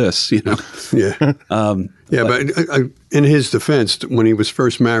always have this, Yeah. But in his defense, when he was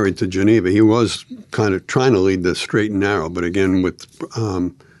first married to Geneva, he was kind of trying to lead the straight and narrow. But again, with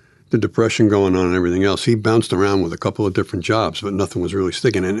the depression going on and everything else, he bounced around with a couple of different jobs, but nothing was really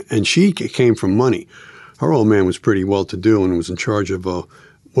sticking. And she came from money. Her old man was pretty well-to-do and was in charge of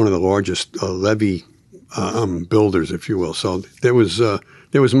one of the largest levee builders, if you will. So there was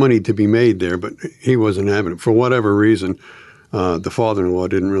money to be made there, but he wasn't having it. For whatever reason, the father-in-law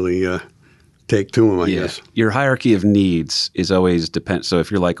didn't really take to him, I guess. Your hierarchy of needs is always depend. So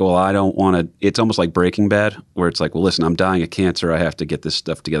if you're like, well, I don't want to, it's almost like Breaking Bad, where it's like, well, listen, I'm dying of cancer. I have to get this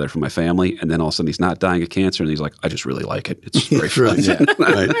stuff together for my family. And then all of a sudden he's not dying of cancer. And he's like, I just really like it. It's very fun.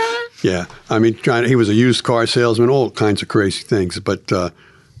 Right. Yeah. I mean, he was a used car salesman, all kinds of crazy things. But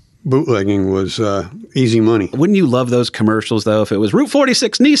bootlegging was easy money. Wouldn't you love those commercials, though, if it was Route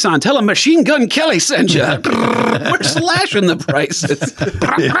 46 Nissan, tell them Machine Gun Kelly sent you. We're slashing the prices.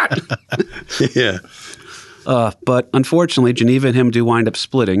 Yeah. But unfortunately, Geneva and him do wind up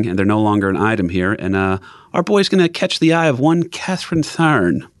splitting, and they're no longer an item here. And our boy's going to catch the eye of one Catherine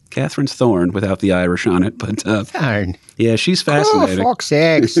Thorne. Catherine Thorne, without the Irish on it. But Darn. yeah, she's fascinating. Oh, fuck's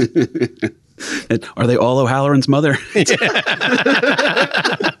sakes. Are they all O'Halloran's mother?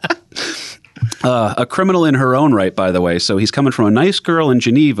 A criminal in her own right, by the way. So he's coming from a nice girl in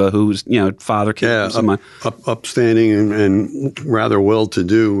Geneva who's, father, kid. Upstanding and rather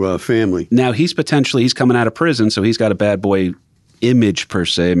well-to-do family. Now he's coming out of prison, so he's got a bad boy image per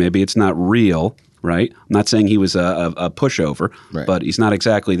se. Maybe it's not real, right? I'm not saying he was a pushover, right. But he's not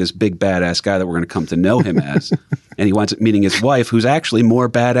exactly this big badass guy that we're going to come to know him as. And he winds up meeting his wife, who's actually more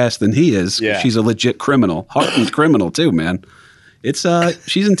badass than he is. Yeah. She's a legit criminal, hardened criminal too, man. It's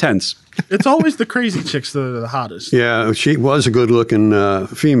she's intense. It's always the crazy chicks that are the hottest. Yeah, she was a good-looking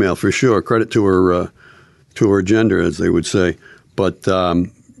female for sure. Credit to her gender, as they would say. But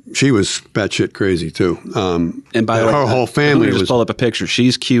she was batshit crazy too. And by the way, her whole family let me just pull up a picture.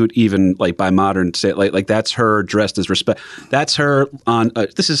 She's cute, even like by modern say, like that's her dressed as respect. That's her on.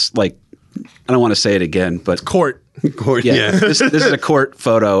 This is like, I don't want to say it again, but Court. Yeah. this is a court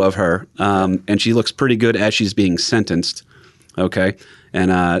photo of her, and she looks pretty good as she's being sentenced. Okay.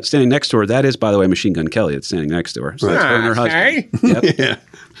 And standing next to her, that is, by the way, Machine Gun Kelly that's standing next to her. So that's her and her husband. Yep. Yeah.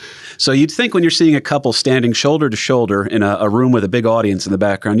 So you'd think when you're seeing a couple standing shoulder to shoulder in a room with a big audience in the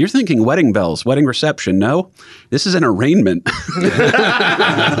background, you're thinking wedding bells, wedding reception. No, this is an arraignment.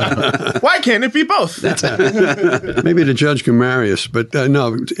 Why can't it be both? Maybe the judge can marry us, but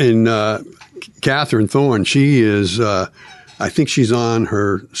no. In Catherine Thorne, she is, I think she's on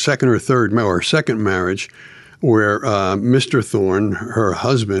her second or third or second marriage, where Mr. Thorne, her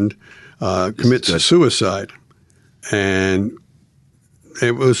husband, commits suicide. And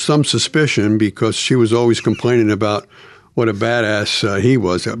it was some suspicion because she was always complaining about what a badass he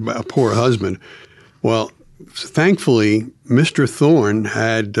was, a poor husband. Well, thankfully, Mr. Thorne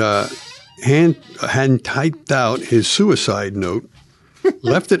had typed out his suicide note,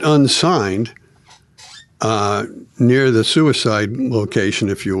 left it unsigned near the suicide location,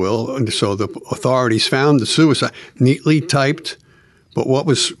 if you will. And so the authorities found the suicide, neatly typed. But what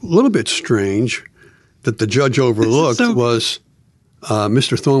was a little bit strange that the judge overlooked was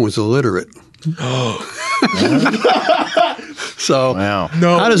Mr. Thorne was illiterate. Oh. So Wow.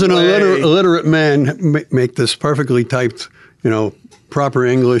 how does an illiterate man make this perfectly typed, proper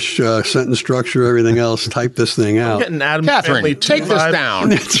English sentence structure, everything else, type this thing out? Getting Adam's Catherine, Family take this 2 down.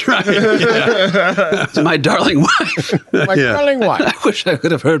 That's right. Yeah. To my darling wife. My darling wife. I wish I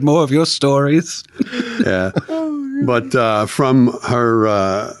could have heard more of your stories. Yeah. But from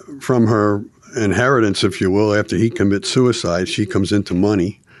her inheritance, if you will, after he commits suicide, she comes into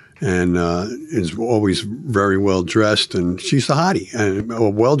money and is always very well dressed, and she's a hottie, and a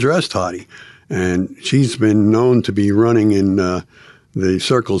well dressed hottie, and she's been known to be running in the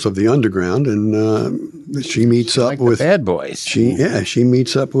circles of the underground, and she meets up with the bad boys. She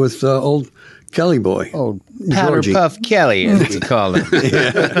meets up with old Kelly boy. Oh, Powder Puff Kelly, as we call him.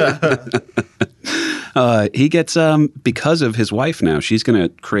 He gets, because of his wife now, she's going to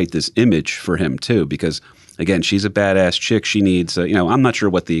create this image for him too, because again, she's a badass chick. She needs, I'm not sure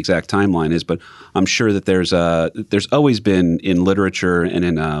what the exact timeline is, but I'm sure that there's always been in literature and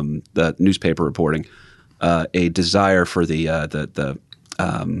in the newspaper reporting a desire for the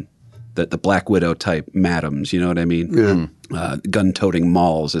Black Widow type madams. You know what I mean? Yeah. Gun-toting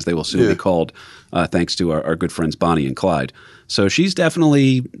malls, as they will soon be called, thanks to our good friends Bonnie and Clyde. So she's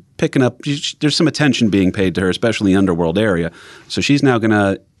definitely picking up. There's some attention being paid to her, especially in the underworld area. So she's now going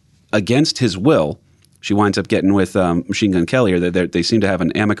to, against his will, she winds up getting with Machine Gun Kelly. Or they seem to have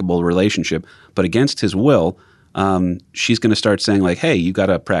an amicable relationship, but against his will, she's going to start saying like, "Hey, you got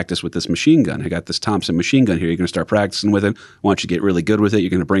to practice with this machine gun. I got this Thompson machine gun here. You're going to start practicing with it. Once you get really good with it, you're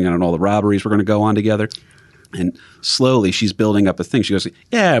going to bring it on all the robberies we're going to go on together." And slowly she's building up a thing. She goes,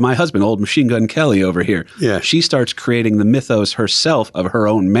 "Yeah, my husband, old Machine Gun Kelly over here." Yeah. She starts creating the mythos herself of her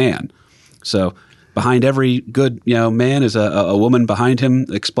own man. So behind every good man is a woman behind him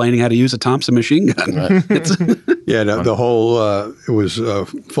explaining how to use a Thompson machine gun. Yeah, the whole it was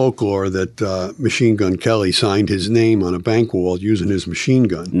folklore that Machine Gun Kelly signed his name on a bank wall using his machine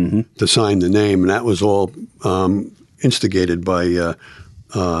gun to sign the name, and that was all instigated by the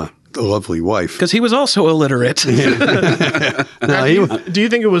lovely wife. Because he was also illiterate. Now, Do you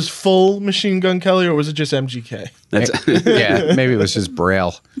think it was full Machine Gun Kelly or was it just MGK? Yeah, maybe it was just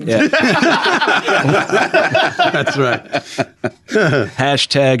Braille. Yeah. that's right.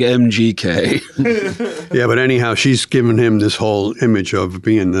 Hashtag MGK. Yeah, but anyhow, she's given him this whole image of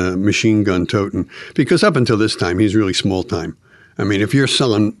being the machine gun toting, because up until this time, he's really small time. I mean, if you're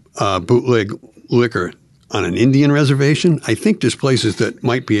selling bootleg liquor on an Indian reservation, I think there's places that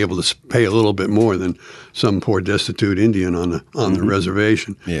might be able to pay a little bit more than some poor destitute Indian on the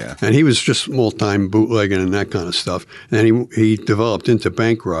reservation. Yeah. And he was just small time bootlegging and that kind of stuff. And he developed into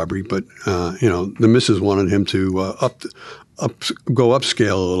bank robbery, but the missus wanted him to go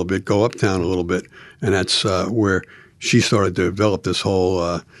upscale a little bit, go uptown a little bit, and that's where she started to develop this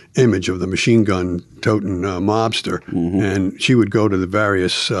whole image of the machine gun toting mobster. And she would go to the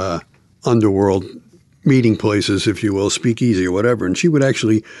various underworld meeting places, if you will, speakeasy or whatever, and she would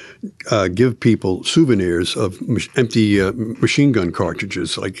actually give people souvenirs of empty machine gun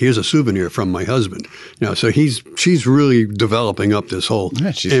cartridges. Like, here's a souvenir from my husband. So she's really developing up this whole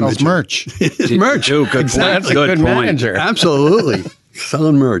She image. sells merch. It's merch. Oh, good That's point. a good point. manager. Absolutely.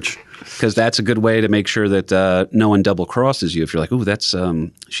 Selling merch. Because that's a good way to make sure that no one double crosses you. If you're like, "Ooh, that's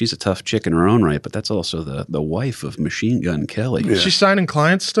she's a tough chick in her own right," but that's also the wife of Machine Gun Kelly. Is she signing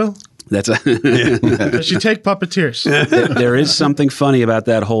clients still? That's Does she take puppeteers? There is something funny about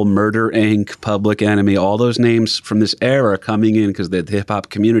that whole Murder Inc., Public Enemy, all those names from this era coming in, because the hip hop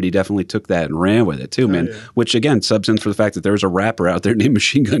community definitely took that and ran with it too, man. yeah. Which again subs in for the fact that there's a rapper out there named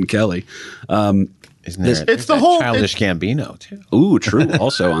Machine Gun Kelly. Isn't there? It's the whole- Childish Gambino too. Ooh, true.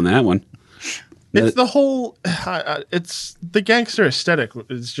 Also on that one. It's the whole. It's the gangster aesthetic.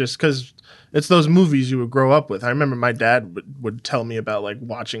 It's just because it's those movies you would grow up with. I remember my dad would tell me about like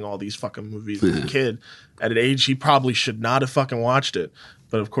watching all these fucking movies as a kid. At an age he probably should not have fucking watched it,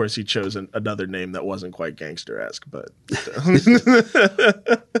 but of course he chose another name that wasn't quite gangster-esque. But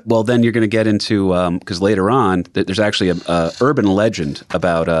Well, then you're going to get into because later on there's actually a urban legend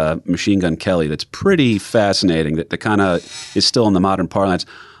about Machine Gun Kelly that's pretty fascinating. That kind of is still in the modern parlance.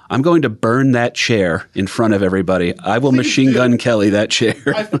 I'm going to burn that chair in front of everybody. I will Machine Gun Kelly that chair.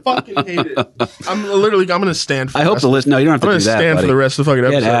 I fucking hate it. I'm going to stand for I hope the list. No, you don't have to I'm do going to that. stand buddy. for the rest of the fucking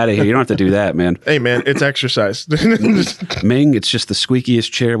Get episode. out of here. You don't have to do that, man. Hey, man, it's exercise. Ming, it's just the squeakiest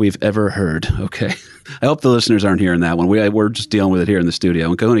chair we've ever heard. Okay. I hope the listeners aren't hearing that one. We're just dealing with it here in the studio.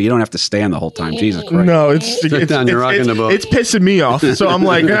 And Kahuna, you don't have to stand the whole time. Jesus Christ. No, it's down, you're rocking the boat. It's pissing me off. So I'm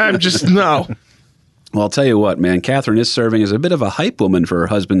like, I'm just no. Well, I'll tell you what, man. Catherine is serving as a bit of a hype woman for her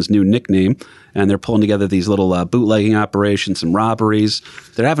husband's new nickname, and they're pulling together these little bootlegging operations, some robberies.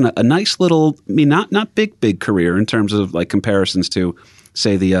 They're having a nice little, I mean, not big career in terms of like comparisons to,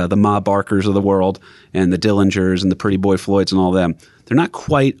 say, the Ma Barkers of the world and the Dillingers and the Pretty Boy Floyds and all them. They're not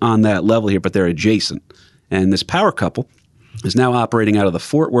quite on that level here, but they're adjacent. And this power couple is now operating out of the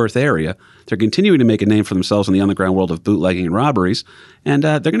Fort Worth area. They're continuing to make a name for themselves in the underground world of bootlegging and robberies, and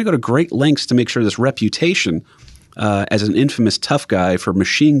they're going to go to great lengths to make sure this reputation as an infamous tough guy for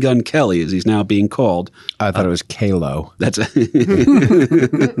Machine Gun Kelly, as he's now being called. I thought it was Kalo. That's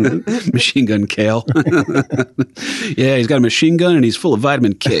Machine Gun Kale. Yeah, he's got a machine gun and he's full of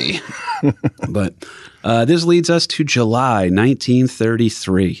vitamin K. But this leads us to July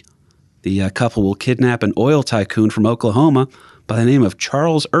 1933. The couple will kidnap an oil tycoon from Oklahoma by the name of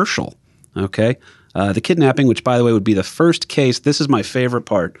Charles Urschel. Okay? The kidnapping, which, by the way, would be the first case. This is my favorite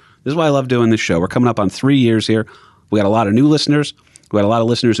part. This is why I love doing this show. We're coming up on 3 years here. We got a lot of new listeners. We got a lot of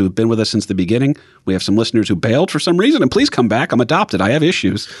listeners who have been with us since the beginning. We have some listeners who bailed for some reason. And please come back. I'm adopted. I have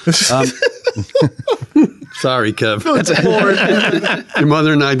issues. Sorry, Kev. Your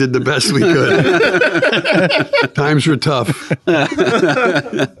mother and I did the best we could. Times were tough.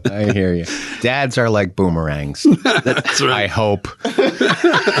 I hear you. Dads are like boomerangs. That's right. I hope.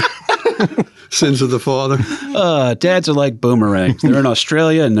 Sins of the father. Dads are like boomerangs. They're in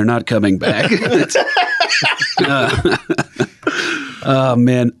Australia and they're not coming back. Oh,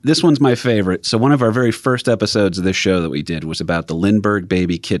 man. This one's my favorite. So one of our very first episodes of this show that we did was about the Lindbergh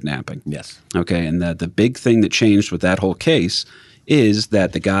baby kidnapping. Yes. Okay, and the big thing that changed with that whole case is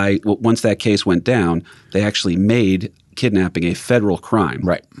that the guy, once that case went down, they actually made kidnapping a federal crime.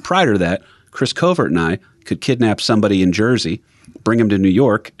 Right. Prior to that, Chris Covert and I could kidnap somebody in Jersey, bring him to New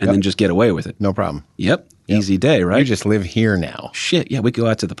York, and then just get away with it. No problem. Yep. Easy day, right? You just live here now. Shit, yeah, we go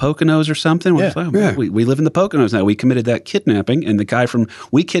out to the Poconos or something. We're Yeah. like, oh, we live in the Poconos now. We committed that kidnapping, and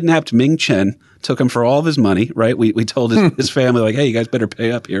we kidnapped Ming Chen, took him for all of his money, right? We told his family, like, hey, you guys better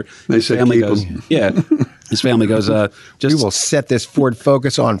pay up here. They His said family keep goes, him. yeah. His family goes, We just will set this Ford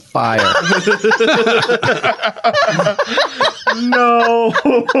Focus on fire. No.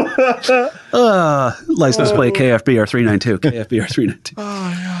 license plate KFBR 392, KFBR 392. Oh,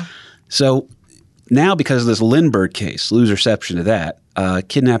 yeah. So now, because of this Lindbergh case, lose reception to that,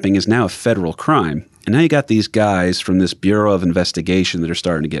 kidnapping is now a federal crime. And now you got these guys from this Bureau of Investigation that are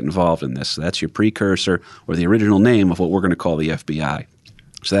starting to get involved in this. So that's your precursor or the original name of what we're going to call the FBI.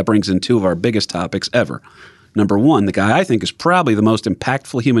 So that brings in two of our biggest topics ever. Number one, the guy I think is probably the most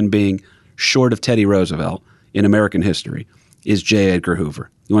impactful human being short of Teddy Roosevelt in American history is J. Edgar Hoover.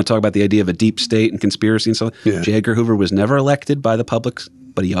 You want to talk about the idea of a deep state and conspiracy and stuff? Yeah. J. Edgar Hoover was never elected by the public,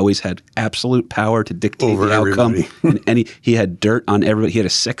 but he always had absolute power to dictate Over the outcome. everybody. and he had dirt on everybody. He had a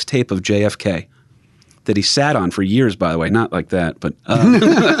sex tape of JFK that he sat on for years, by the way. Not like that, but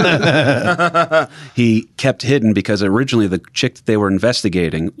he kept hidden because originally the chick that they were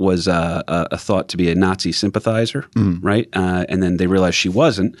investigating was thought to be a Nazi sympathizer, right? And then they realized she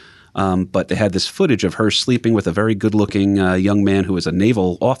wasn't. But they had this footage of her sleeping with a very good-looking young man who was a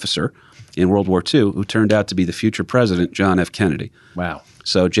naval officer in World War II who turned out to be the future president, John F. Kennedy. Wow.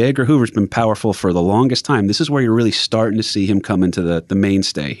 So J. Edgar Hoover's been powerful for the longest time. This is where you're really starting to see him come into the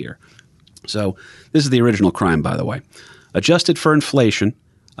mainstay here. So this is the original crime, by the way. Adjusted for inflation,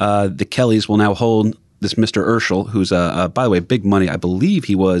 the Kellys will now hold this Mr. Urschel, who's, by the way, big money. I believe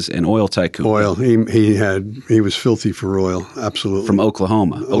he was an oil tycoon. Oil. He was filthy for oil. Absolutely. From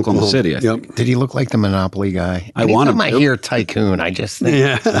Oklahoma City, I think. Yep. Did he look like the Monopoly guy? I want him I to. hear tycoon. I just think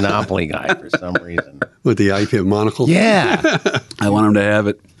Yeah. Monopoly guy for some reason. With the IP monocle. Yeah. I want him to have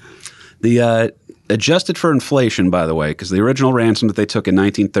it. The adjusted for inflation, by the way, because the original ransom that they took in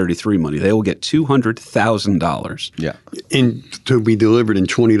 1933 money, they will get $200,000. Yeah. To be delivered in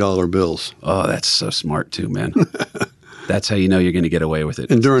 $20 bills. Oh, that's so smart too, man. That's how you know you're going to get away with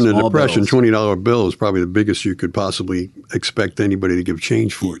it. And during the Small Depression, bills. $20 bill is probably the biggest you could possibly expect anybody to give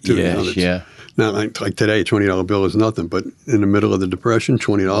change for, too. Yeah, that's yeah. Not like today, $20 bill is nothing, but in the middle of the Depression,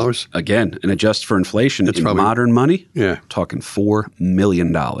 $20. Again, and adjust for inflation That's in probably- modern money, Yeah. talking $4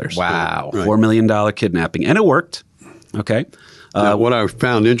 million. Wow. Right. $4 million kidnapping. And it worked. Okay. Now, what I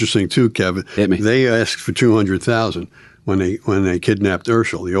found interesting too, Kevin, Hit me. they asked for $200,000 when they kidnapped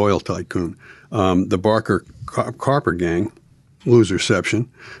Urschel, the oil tycoon. The Barker Carper gang, lose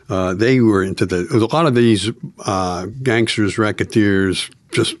reception. They were into a lot of these gangsters, racketeers,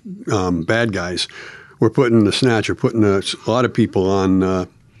 just bad guys were putting the snatch or putting a lot of people on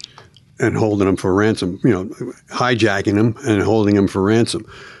and holding them for ransom. Hijacking them and holding them for ransom.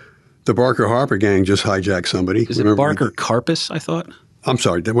 The Barker Harper gang just hijacked somebody. Is it Remember- Barker Carpus, I thought? I'm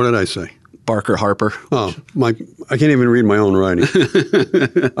sorry. What did I say? Barker Harper. Oh, I can't even read my own writing.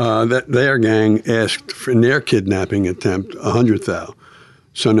 Their gang asked for, in their kidnapping attempt, $100,000.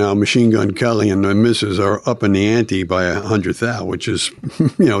 So now Machine Gun Kelly and the missus are up in the ante by $100,000, which is,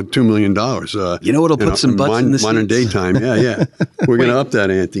 $2 million. You know what'll put some butts in the modern day seats? time. Yeah. We're going to up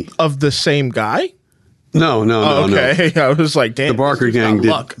that ante. Of the same guy? No. Okay. I was like, damn. The Barker this dude's gang got did.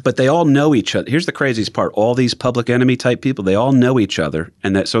 luck. But they all know each other. Here's the craziest part. All these public enemy type people, they all know each other.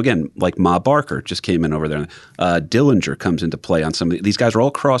 And that, so again, like Ma Barker just came in over there. Dillinger comes into play on some of these guys are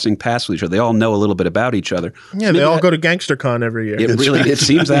all crossing paths with each other. They all know a little bit about each other. Yeah, So they maybe all that- go to GangsterCon every year. It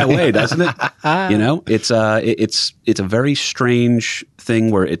seems that way, doesn't it? It's a very strange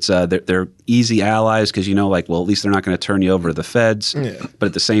thing where it's they're easy allies because at least they're not going to turn you over to the feds. Yeah. But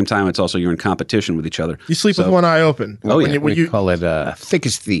at the same time, it's also you're in competition with each other. You sleep with one eye open. Oh, yeah. When We you, call it thick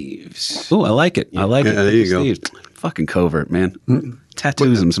as thieves. Oh, I like it. I like it. there you go. Steve, fucking covert, man.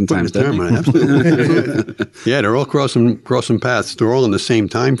 Tattoos him sometimes, Putting doesn't the he? term on it. Yeah, they're all crossing paths. They're all in the same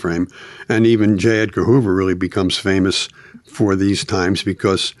time frame. And even J. Edgar Hoover really becomes famous for these times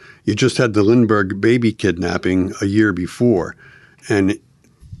because you just had the Lindbergh baby kidnapping a year before. And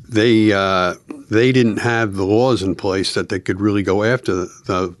they didn't have the laws in place that they could really go after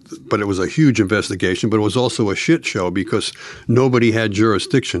but it was a huge investigation, but it was also a shit show because nobody had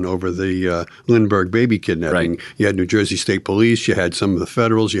jurisdiction over the Lindbergh baby kidnapping. Right. You had New Jersey State Police, you had some of the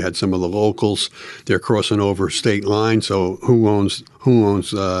federals, you had some of the locals. They're crossing over state lines, so who owns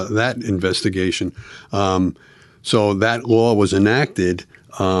that investigation? So that law was enacted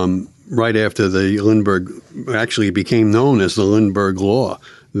right after the Lindbergh actually became known as the Lindbergh Law.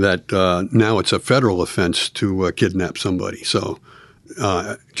 That now it's a federal offense to kidnap somebody. So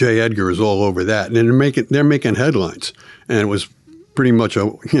J. Edgar is all over that, and they're making headlines. And it was pretty much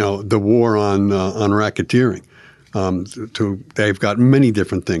the war on racketeering. They've got many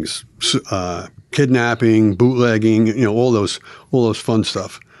different things, kidnapping, bootlegging, all those fun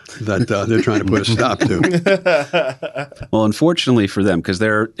stuff that they're trying to put a stop to. Well, unfortunately for them, because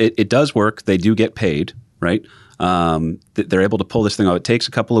it does work, they do get paid, right? They're able to pull this thing off. It takes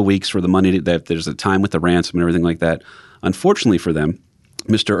a couple of weeks for the money there's a time with the ransom and everything like that. Unfortunately for them,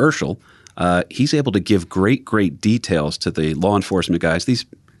 Mr. Urschel, he's able to give great details to the law enforcement guys, these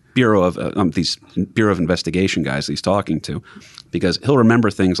Bureau of Investigation guys he's talking to, because he'll remember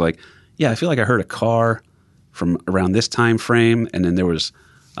things like, I feel like I heard a car from around this time frame, and then there was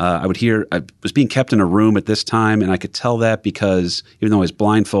I was being kept in a room at this time, and I could tell that because even though I was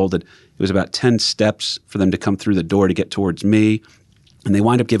blindfolded, it was about 10 steps for them to come through the door to get towards me. And they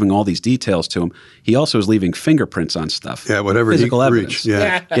wind up giving all these details to him. He also is leaving fingerprints on stuff. Yeah, whatever physical he evidence. reached.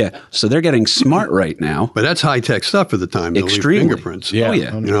 Yeah. Yeah. So they're getting smart right now. But that's high-tech stuff for the time. Extremely. Fingerprints. Yeah. Oh,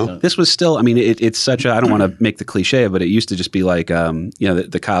 yeah. 100%. This was still, it's such a, I don't want to make the cliche, but it used to just be like,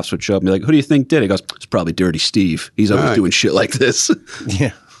 the cops would show up and be like, who do you think did it? He goes, it's probably Dirty Steve. He's always doing shit like this.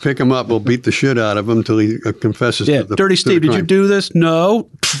 Yeah. Pick him up. We'll beat the shit out of him until he confesses to the Dirty to Steve, the did you crime. do this? No.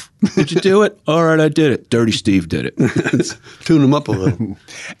 Did you do it? All right, I did it. Dirty Steve did it. Tune him up a little.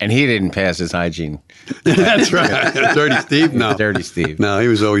 And he didn't pass his hygiene. That's right. Dirty Steve? No. Dirty Steve. No, he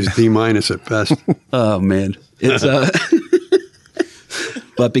was always D- at best. Oh, man. It's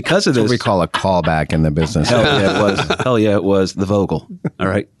But because of That's what this, we call a callback in the business. hell yeah, it was. Hell yeah, it was the Vogel. All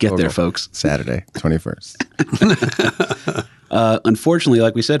right, get there, folks. Saturday, 21st. Unfortunately,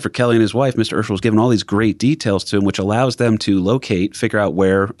 like we said, for Kelly and his wife, Mr. Urschel was given all these great details to him, which allows them to figure out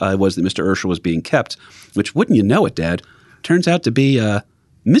where it was that Mr. Urschel was being kept, which, wouldn't you know it, Dad, turns out to be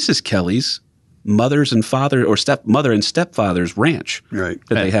Mrs. Kelly's mother's and father, or stepmother and stepfather's ranch Right.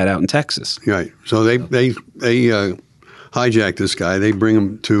 that they had out in Texas. Right. So they hijack this guy. They bring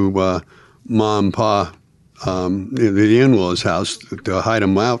him to Mom and Pa, the in-laws' house, to hide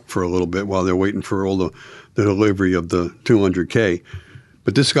him out for a little bit while they're waiting for all the delivery of the $200K.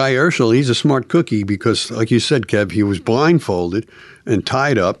 But this guy Urschel, he's a smart cookie because, like you said, Kev, he was blindfolded and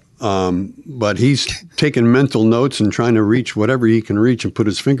tied up. But he's taking mental notes and trying to reach whatever he can reach and put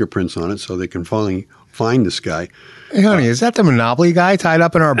his fingerprints on it so they can finally find this guy. Hey, honey, is that the Monopoly guy tied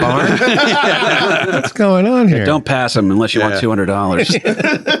up in our barn? What's going on here? Don't pass him unless you want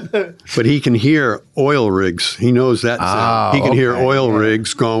 $200. But he can hear oil rigs. He knows that sound. He can hear oil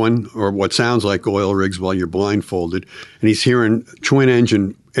rigs going, or what sounds like oil rigs while you're blindfolded. And he's hearing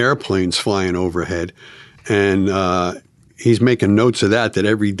twin-engine airplanes flying overhead. And he's making notes of that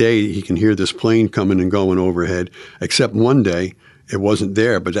every day he can hear this plane coming and going overhead, except one day it wasn't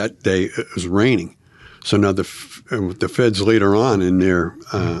there, but that day it was raining. So now the feds later on in their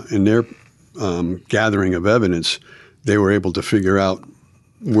gathering of evidence, they were able to figure out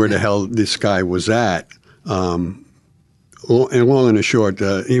where the hell this guy was at. And long and short,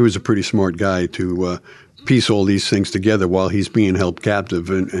 he was a pretty smart guy to piece all these things together while he's being held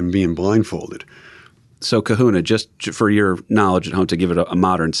captive and being blindfolded. So, Kahuna, just for your knowledge at home, to give it a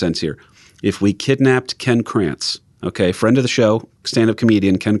modern sense here, if we kidnapped Ken Krantz, okay, friend of the show, stand-up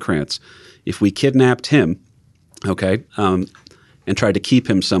comedian Ken Krantz, if we kidnapped him, okay, and tried to keep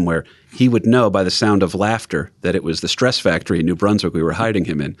him somewhere, he would know by the sound of laughter that it was the Stress Factory in New Brunswick we were hiding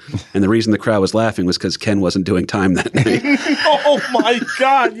him in. And the reason the crowd was laughing was because Ken wasn't doing time that night. Oh my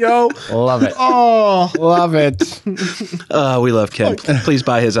God, yo. Love it. Oh, Love it. Oh, we love Ken. Please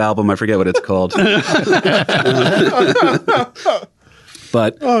buy his album. I forget what it's called.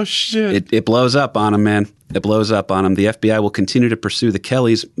 But oh shit. it blows up on him, man. It blows up on him. The FBI will continue to pursue the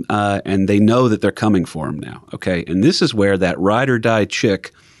Kellys, and they know that they're coming for him now, okay? And this is where that ride-or-die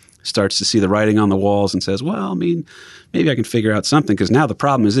chick starts to see the writing on the walls and says, well, maybe I can figure out something, because now the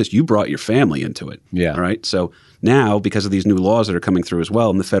problem is this. You brought your family into it, Yeah. all right? So now, because of these new laws that are coming through as well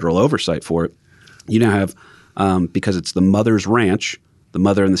and the federal oversight for it, you now have, because it's the mother's ranch, the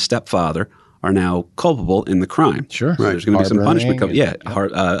mother and the stepfather are now culpable in the crime. Sure. So there's going to be some Harboring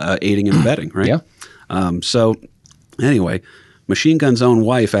punishment aiding and abetting, right? Yeah. So anyway, Machine Gun's own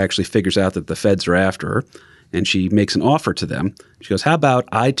wife actually figures out that the feds are after her, and she makes an offer to them. She goes, how about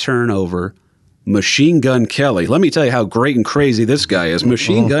I turn over Machine Gun Kelly? Let me tell you how great and crazy this guy is.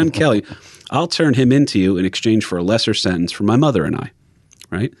 Machine Gun Kelly. I'll turn him into you in exchange for a lesser sentence for my mother and I,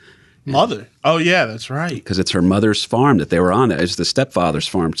 right? Mother. Oh yeah, that's right. Because it's her mother's farm that they were on. It's the stepfather's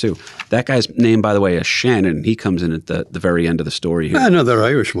farm, too. That guy's name, by the way, is Shannon, and he comes in at the very end of the story here. Another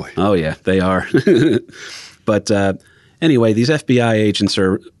Irish boy. Oh, yeah, they are. But anyway, these FBI agents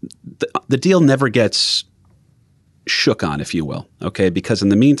are – the deal never gets shook on, if you will, okay? Because in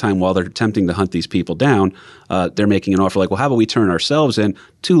the meantime, while they're attempting to hunt these people down, they're making an offer like, well, how about we turn ourselves in?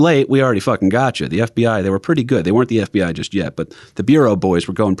 Too late, we already fucking got you. The FBI, they were pretty good. They weren't the FBI just yet, but the Bureau boys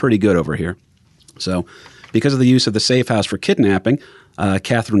were going pretty good over here. So because of the use of the safe house for kidnapping,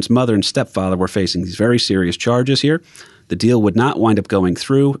 Catherine's mother and stepfather were facing these very serious charges here. The deal would not wind up going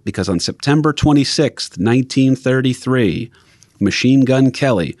through because on September 26th, 1933, Machine Gun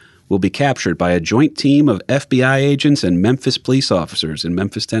Kelly will be captured by a joint team of FBI agents and Memphis police officers in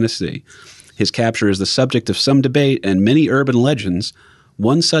Memphis, Tennessee. His capture is the subject of some debate and many urban legends.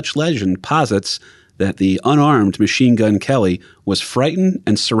 One such legend posits that the unarmed Machine Gun Kelly was frightened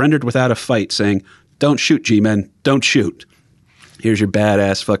and surrendered without a fight, saying, "Don't shoot, G-men, don't shoot." Here's your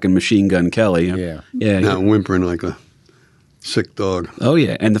badass fucking Machine Gun Kelly. Yeah. Not whimpering like a sick dog. Oh,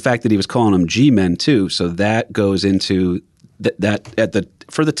 yeah. And the fact that he was calling them G-men, too, so that goes into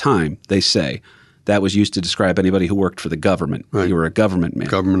for the time, they say, that was used to describe anybody who worked for the government. Right. You were a government man.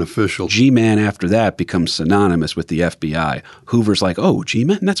 Government official. G-man after that becomes synonymous with the FBI. Hoover's like, oh,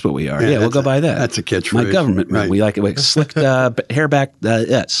 G-men? That's what we are. Yeah, we'll go by that. That's a catchphrase. My government man. Right. We like it. Like slicked hair back,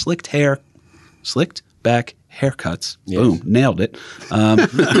 slicked back haircuts. Yes. Boom, nailed it.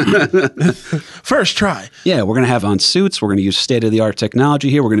 First try. Yeah, we're going to have on suits. We're going to use state-of-the-art technology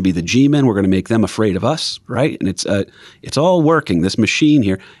here. We're going to be the G-men. We're going to make them afraid of us, right? And it's all working, this machine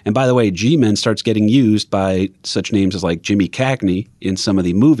here. And by the way, G-men starts getting used by such names as like Jimmy Cagney in some of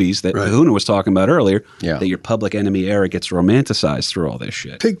the movies that Kahuna was talking about earlier, that your Public Enemy era gets romanticized through all this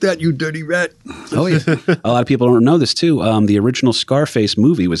shit. Take that, you dirty rat. Oh, yeah. A lot of people don't know this, too. The original Scarface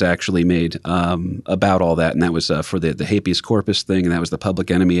movie was actually made about all that, and that was for the habeas corpus thing, and that was the Public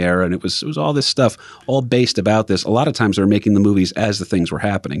Enemy era, and it was all this stuff all based about this. A lot of times they were making the movies as the things were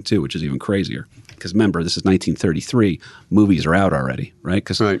happening, too, which is even crazier. Because remember, this is 1933. Movies are out already, right?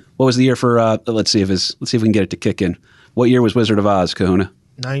 Because what was the year for, let's see if we can get it to kick in. What year was Wizard of Oz, Kahuna?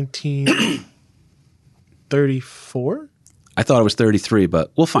 1934? I thought it was 33,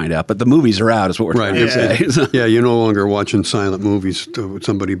 but we'll find out. But the movies are out is what we're trying to say. Yeah, you're no longer watching silent movies with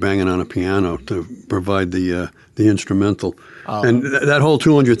somebody banging on a piano to provide the instrumental. And that whole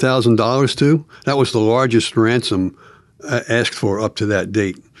 $200,000 too, that was the largest ransom asked for up to that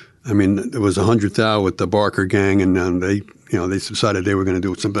date. I mean, there was $100,000 with the Barker gang, and they decided they were going to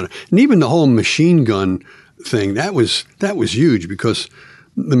do something. And even the whole machine gun thing, that was huge because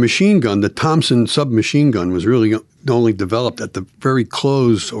the machine gun, the Thompson submachine gun, was really only developed at the very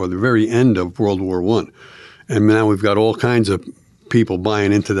close or the very end of World War I. And now we've got all kinds of people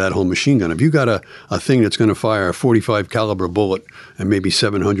buying into that whole machine gun. If you got a thing that's going to fire a 45 caliber bullet and maybe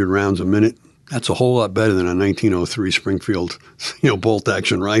 700 rounds a minute, that's a whole lot better than a 1903 Springfield, bolt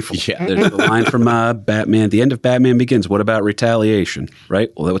action rifle. Yeah, there's the line from Batman. The end of Batman Begins. What about retaliation? Right.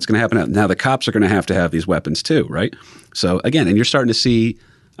 Well, what's going to happen now? Now the cops are going to have these weapons too, right? So again, and you're starting to see.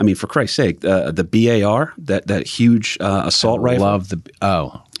 I mean, for Christ's sake, the BAR, that huge assault rifle. Love the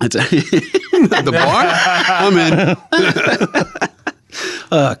It's the bar. I'm in.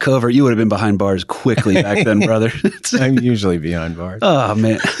 Covert, you would have been behind bars quickly back then, brother. I'm usually behind bars. Oh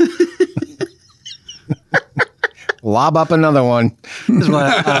man. Lob up another one.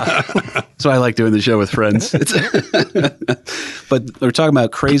 That's why I like doing the show with friends. But we're talking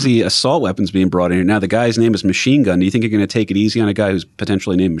about crazy assault weapons being brought in here. Now, the guy's name is Machine Gun. Do you think you're going to take it easy on a guy who's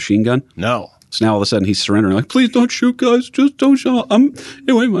potentially named Machine Gun? No. So now all of a sudden he's surrendering. Like, please don't shoot, guys. Just don't shoot.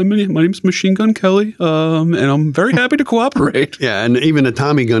 Anyway, my name's Machine Gun Kelly, and I'm very happy to cooperate. Yeah, and even the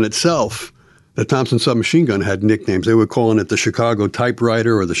Tommy gun itself, the Thompson submachine gun, had nicknames. They were calling it the Chicago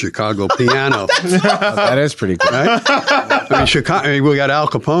typewriter or the Chicago piano. That is pretty cool. Right? We got Al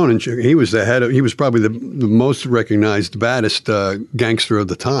Capone, and he was he was probably the most recognized, baddest gangster of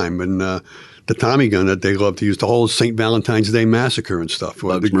the time. And the Tommy gun that they loved to use, the whole St. Valentine's Day massacre and stuff.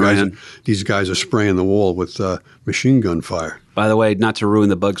 These guys are spraying the wall with machine gun fire. By the way, not to ruin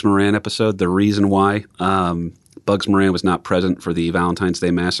the Bugs Moran episode, the reason why Bugs Moran was not present for the Valentine's Day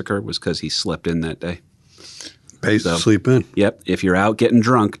massacre was because he slept in that day. Pays to sleep in. Yep. If you're out getting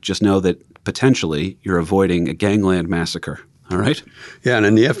drunk, just know that potentially you're avoiding a gangland massacre. All right? Yeah, and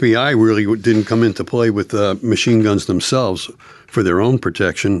then the FBI really didn't come into play with machine guns themselves for their own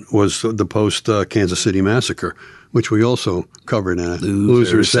protection was the post-Kansas City massacre, which we also covered in a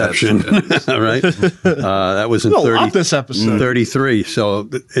Lose Reception. Right? That was in this episode. 33. So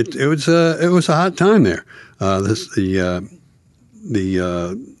it was a hot time there. That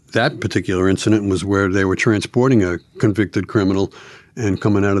particular incident was where they were transporting a convicted criminal, and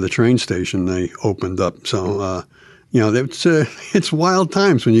coming out of the train station, they opened up. So it's wild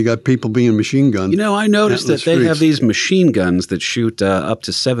times when you got people being machine gunned. I noticed that they have these machine guns that shoot up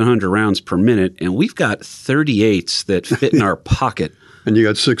to 700 rounds per minute, and we've got 38s that fit in our pocket. And you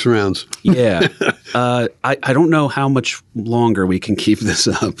got 6 rounds. Yeah. I don't know how much longer we can keep this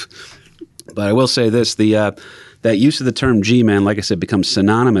up. But I will say this, that use of the term G-Man, like I said, becomes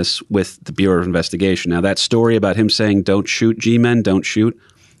synonymous with the Bureau of Investigation. Now, that story about him saying, don't shoot G-Men, don't shoot,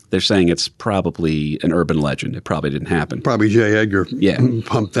 they're saying it's probably an urban legend. It probably didn't happen. Probably J. Edgar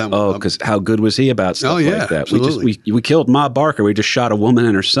pumped that one up. Because how good was he about stuff like that? Absolutely. We killed Ma Barker. We just shot a woman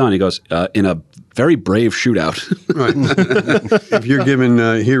and her son. He goes, in a very brave shootout. Right. If you're giving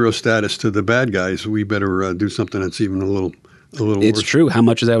hero status to the bad guys, we better do something that's even a little worse. It's true. How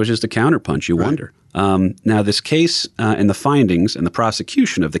much of that was just a counterpunch? You wonder. Now, this case and the findings and the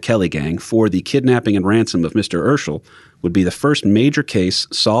prosecution of the Kelly Gang for the kidnapping and ransom of Mr. Urschel would be the first major case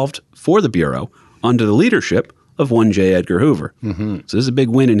solved for the Bureau under the leadership of one J. Edgar Hoover. Mm-hmm. So this is a big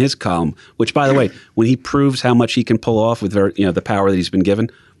win in his column, which, by the way, when he proves how much he can pull off with the power that he's been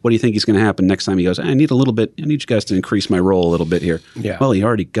given, what do you think is going to happen next time he goes, I need you guys to increase my role a little bit here. Yeah. Well, he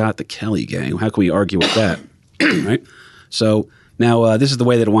already got the Kelly Gang. How can we argue with that? Right? So now this is the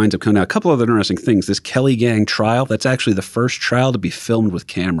way that it winds up coming out. A couple other interesting things. This Kelly Gang trial, that's actually the first trial to be filmed with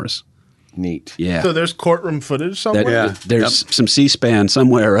cameras. Neat. Yeah. So there's courtroom footage somewhere? There's some C-SPAN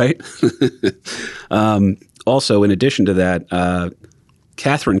somewhere, right? Also, in addition to that,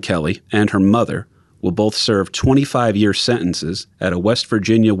 Catherine Kelly and her mother will both serve 25-year sentences at a West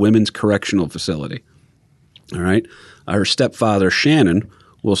Virginia women's correctional facility. All right? Her stepfather, Shannon,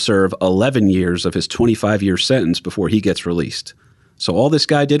 will serve 11 years of his 25-year sentence before he gets released. So all this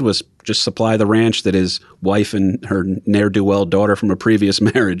guy did was just supply the ranch that his wife and her ne'er-do-well daughter from a previous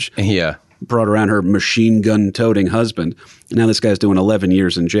marriage brought around her machine gun-toting husband. And now this guy's doing 11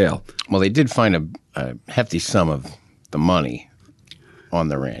 years in jail. Well, they did find a hefty sum of the money on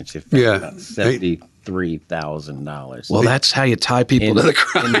the ranch. About $73,000. Well, that's how you tie people to the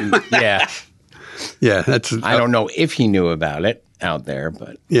crime. Yeah, that's. I don't know if he knew about it out there,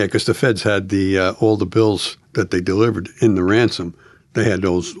 but because the feds had all the bills that they delivered in the ransom. They had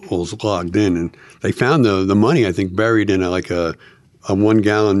those logged in, and they found the money, I think, buried in a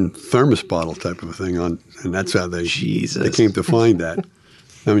 1-gallon thermos bottle type of a thing and that's how they came to find that.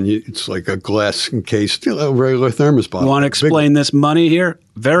 I mean, it's like a glass encased, a regular thermos bottle. You want to explain this money here?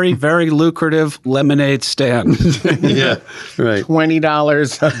 Very, very lucrative lemonade stand. Yeah, right.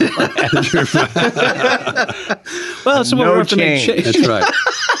 $20. Well, so No we're to make change. That's right.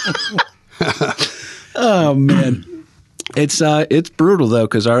 Oh man, it's brutal though,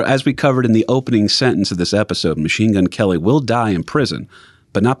 because as we covered in the opening sentence of this episode, Machine Gun Kelly will die in prison,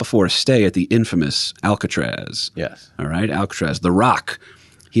 but not before a stay at the infamous Alcatraz. Yes. All right, Alcatraz, the Rock.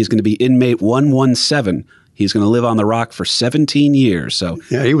 He's going to be inmate 117. He's going to live on the Rock for 17 years. So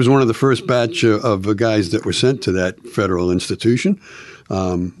yeah, he was one of the first batch of guys that were sent to that federal institution.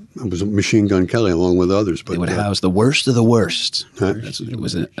 It was Machine Gun Kelly along with others. But they would house the worst of the worst.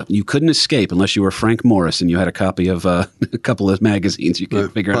 You couldn't escape unless you were Frank Morris and you had a copy of a couple of magazines. You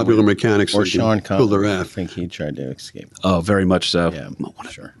can't figure out. Popular Mechanics or Sean Connery. I think he tried to escape. Oh, very much so. Yeah,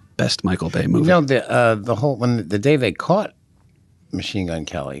 sure. Best Michael Bay movie. The whole the day they caught Machine Gun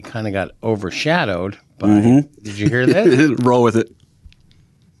Kelly kind of got overshadowed by. Did you hear that? Roll with it.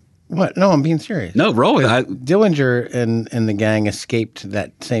 What? No, I'm being serious. No, roll with it. Dillinger and the gang escaped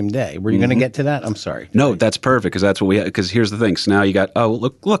that same day. Were you going to get to that? I'm sorry. No, that's perfect because that's what we had. Because here's the thing. So now you got,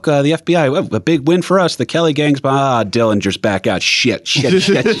 look, the FBI, a big win for us. The Kelly gang's, Dillinger's back out. Shit.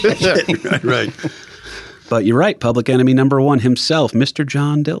 Right. But you're right. Public enemy number one himself, Mr.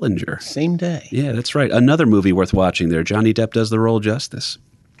 John Dillinger. Same day. Yeah, that's right. Another movie worth watching there. Johnny Depp does the role justice.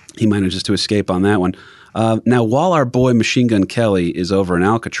 He manages to escape on that one. Now, while our boy Machine Gun Kelly is over in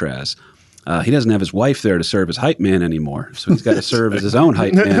Alcatraz, he doesn't have his wife there to serve as hype man anymore. So he's got to serve as his own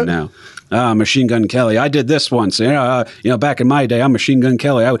hype man now. Machine Gun Kelly, I did this once. Back in my day, I'm Machine Gun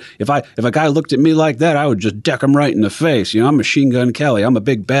Kelly. If a guy looked at me like that, I would just deck him right in the face. I'm Machine Gun Kelly. I'm a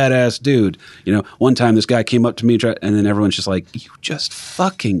big badass dude. One time this guy came up to me and then everyone's just like, you just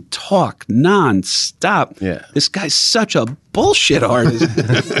fucking talk nonstop. Yeah. This guy's such a bullshit artist.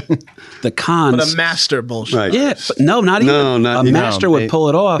 The cons. But a master bullshit. Right. Yeah, but not even. not a master would pull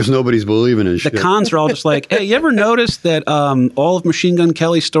it off. Because nobody's believing his shit. The cons are all just like, hey, you ever notice that all of Machine Gun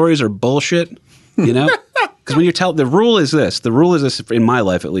Kelly's stories are bullshit? Because when you're the rule is this in my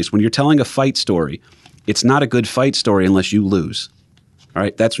life at least, when you're telling a fight story, it's not a good fight story unless you lose. All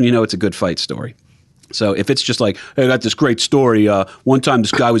right? That's when you know it's a good fight story. So if it's just like, hey, I got this great story. One time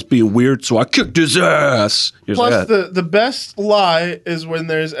this guy was being weird, so I kicked his ass. Plus, the best lie is when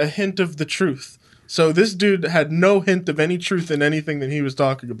there's a hint of the truth. So this dude had no hint of any truth in anything that he was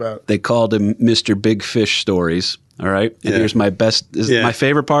talking about. They called him Mr. Big Fish Stories. All right. And Yeah. here's my best, Yeah. my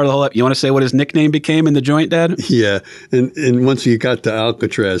favorite part of the whole You want to say what his nickname became in the joint, Dad? Yeah, and once he got to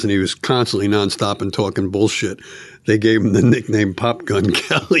Alcatraz and he was constantly nonstop and talking bullshit, they gave him the nickname Pop Gun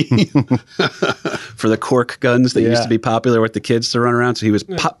Kelly. For the cork guns that used to be popular with the kids to run around. So he was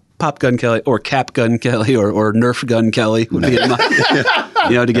Pop Gun Kelly or Cap Gun Kelly or Nerf Gun Kelly would be,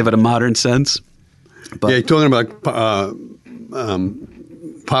 to give it a modern sense. But Yeah, talking about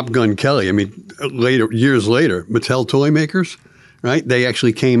Pop Gun Kelly. I mean, years later, Mattel toy makers, right? They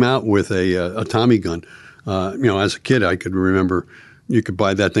actually came out with a Tommy gun. As a kid, I could remember you could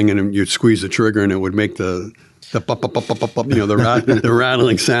buy that thing and you'd squeeze the trigger and it would make the pop, pop, pop, pop, pop, the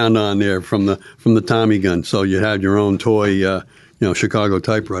rattling sound on there from the Tommy gun. So you had your own toy, Chicago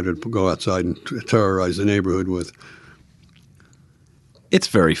typewriter to go outside and terrorize the neighborhood with. it's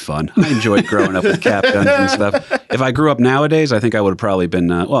very fun. I enjoyed growing up with cap guns and stuff. If I grew up nowadays, I think I would have probably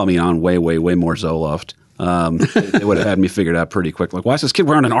been, on way, way, way more Zoloft. They would have had me figured out pretty quick. Like, why is this kid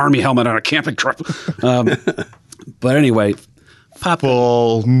wearing an army helmet on a camping truck? But anyway,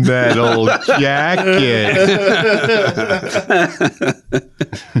 Full Metal Jacket.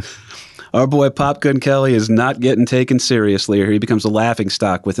 our boy Pop Gun Kelly is not getting taken seriously, or he becomes a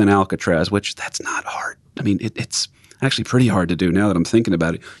laughingstock within Alcatraz, which that's not hard. I mean, it's actually pretty hard to do now that I'm thinking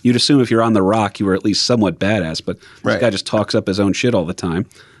about it. You'd assume if you're on the rock, you were at least somewhat badass, but this guy just talks up his own shit all the time.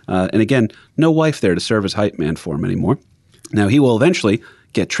 And again, no wife there to serve as hype man for him anymore. Now, he will eventually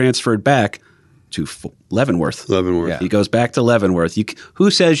get transferred back to Leavenworth. Leavenworth. He goes back to Leavenworth. Who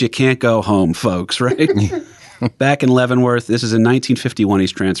says you can't go home, folks, right? Back in Leavenworth, this is in 1951,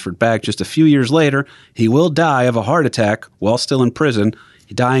 he's transferred back. Just a few years later, he will die of a heart attack while still in prison,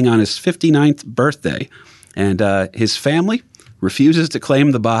 dying on his 59th birthday. And his family refuses to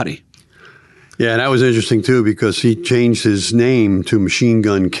claim the body. Yeah, that was interesting, too, because he changed his name to Machine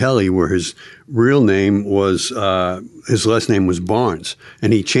Gun Kelly, where his real name was, his last name was Barnes.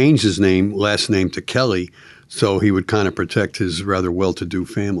 And he changed his last name to Kelly, so he would kind of protect his rather well-to-do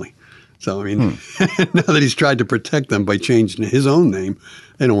family. So, I mean, now that he's tried to protect them by changing his own name,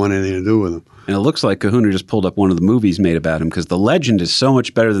 they don't want anything to do with him. And it looks like Kahuna just pulled up one of the movies made about him because the legend is so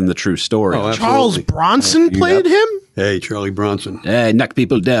much better than the true story. Oh, Charles absolutely. Bronson played him? Hey, Charlie Bronson. Hey, knock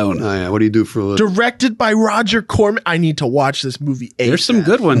people down. Oh, yeah. What do you do for a living? Directed by Roger Corman. I need to watch this movie. There's some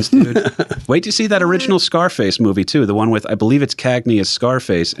good ones, dude. Wait to see that original Scarface movie too. The one with, I believe it's Cagney as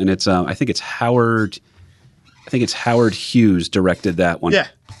Scarface, and it's I think it's Howard Hughes directed that one. Yeah.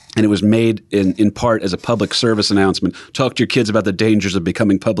 And it was made in part as a public service announcement. Talk to your kids about the dangers of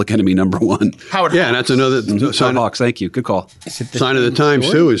becoming public enemy number one. Howard. Yeah, and that's another Todd Hawks, thank you. Good call. sign of the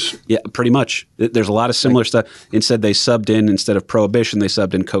times, too, is Yeah, pretty much. There's a lot of similar stuff. Instead, they subbed in, instead of Prohibition, they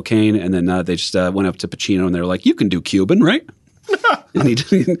subbed in cocaine, and then they just went up to Pacino, and they were like, you can do Cuban, right? And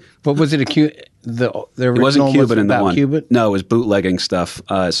he But was it a the original It wasn't Cuban in the about one. Cuban? No, it was bootlegging stuff.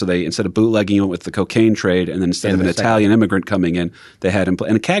 So they, instead of bootlegging, you went with the cocaine trade, and then instead of an the second. Italian immigrant coming in, they had him play.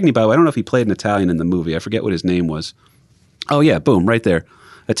 And Cagney, by the way, I don't know if he played an Italian in the movie. I forget what his name was. Oh, yeah, boom, right there.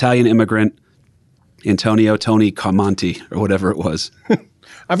 Italian immigrant Antonio Tony Carmonti, or whatever it was.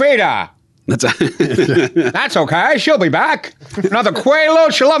 Avida! That's That's okay. She'll be back. Another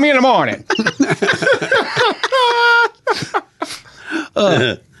Quaalude. She'll love me in the morning.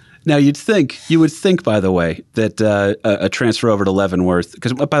 Now, you would think, by the way, that a transfer over to Leavenworth,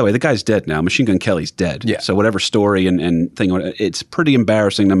 because, by the way, the guy's dead now. Machine Gun Kelly's dead. Yeah. So whatever story and thing, it's pretty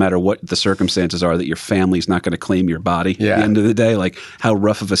embarrassing no matter what the circumstances are that your family's not going to claim your body at the end of the day. Like, how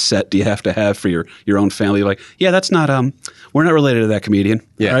rough of a set do you have to have for your own family? Like, yeah, that's not, we're not related to that comedian.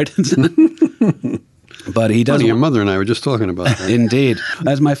 Yeah. Right? But he does. funny. Your mother and I were just talking about that. Indeed.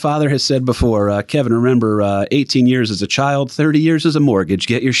 As my father has said before, Kevin, remember 18 years as a child, 30 years as a mortgage.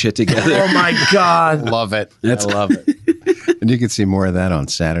 Get your shit together. Oh my God. Love it. I love it. And you can see more of that on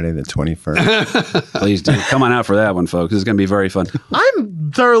Saturday the 21st. Please do. Come on out for that one, folks. This is going to be very fun.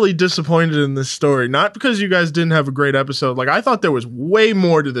 I'm thoroughly disappointed in this story. Not because you guys didn't have a great episode. Like, I thought there was way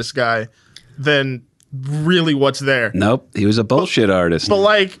more to this guy than really what's there. Nope. He was a bullshit artist. But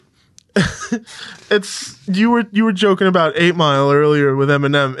like, it's you were joking about 8 Mile earlier with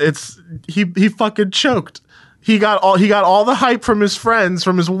Eminem. It's he fucking choked. He got all the hype from his friends,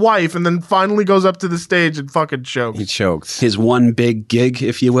 from his wife, and then finally goes up to the stage and fucking choked. He choked. His one big gig,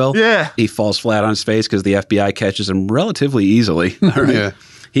 if you will. Yeah. He falls flat on his face because the FBI catches him relatively easily. All right. Yeah.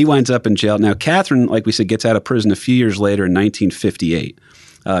 He winds up in jail. Now, Catherine, like we said, gets out of prison a few years later in 1958.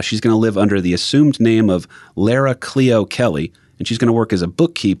 She's going to live under the assumed name of Lara Cleo Kelly, and she's going to work as a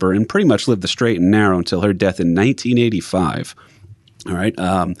bookkeeper and pretty much live the straight and narrow until her death in 1985. All right.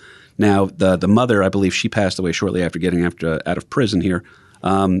 Now, the mother, I believe she passed away shortly after getting out of prison here.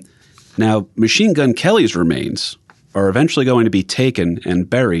 Now, Machine Gun Kelly's remains are eventually going to be taken and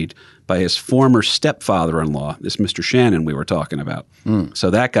buried by his former stepfather-in-law, this Mr. Shannon we were talking about. So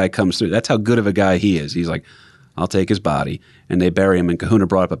that guy comes through. That's how good of a guy he is. He's like, I'll take his body. And they bury him. And Kahuna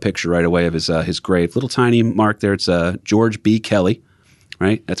brought up a picture right away of his grave. Little tiny mark there. It's George B. Kelly,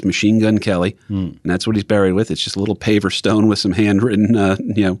 right? That's Machine Gun Kelly. And that's what he's buried with. It's just a little paver stone with some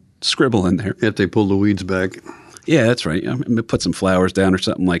handwritten, scribble in there. If they pull the weeds back. Yeah, that's right. Put some flowers down or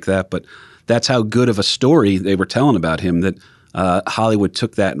something like that. But that's how good of a story they were telling about him that Hollywood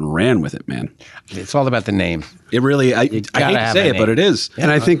took that and ran with it, man. It's all about the name. It really, I hate to say it, but it is.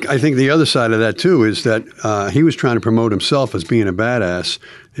 And I think the other side of that too is that he was trying to promote himself as being a badass.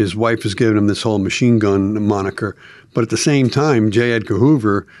 His wife is giving him this whole machine gun moniker, but at the same time, J. Edgar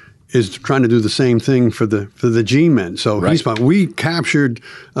Hoover is trying to do the same thing for the G-Men. So he's fine. We captured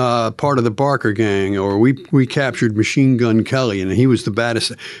part of the Barker gang, or we captured Machine Gun Kelly, and he was the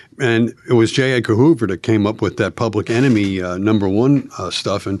baddest. And it was J. Edgar Hoover that came up with that Public Enemy #1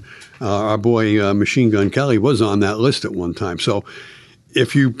 stuff, and our boy Machine Gun Kelly was on that list at one time. So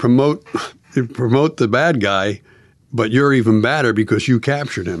if you promote the bad guy, but you're even badder because you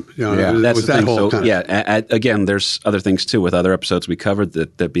captured him. That's the thing. So, again, there's other things too with other episodes we covered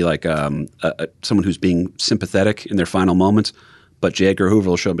that'd be like someone who's being sympathetic in their final moments. But J. Edgar Hoover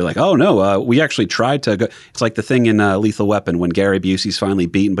will show and be like, oh, no, we actually tried to go. It's like the thing in Lethal Weapon when Gary Busey's finally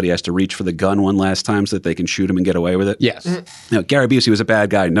beaten, but he has to reach for the gun one last time so that they can shoot him and get away with it. Yes. Gary Busey was a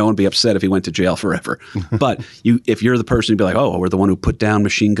bad guy. No one would be upset if he went to jail forever. But if you're the person who'd be like, oh, we're the one who put down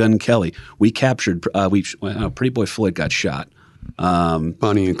Machine Gun Kelly. We captured Pretty Boy Floyd got shot.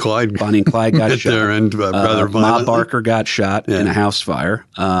 Bonnie and Clyde got shot. Their end rather violently. Ma Barker got shot in a house fire.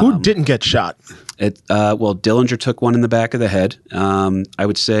 Who didn't get shot? Dillinger took one in the back of the head. I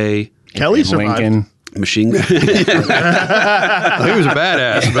would say Kelly survived. Lincoln. Machine Gun. He was a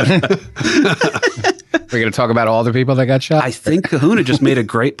badass. But We're going to talk about all the people that got shot? I think Kahuna just made a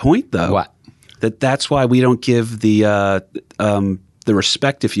great point, though. What? That's why we don't give the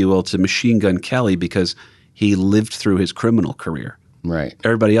respect, if you will, to Machine Gun Kelly, because he lived through his criminal career. Right.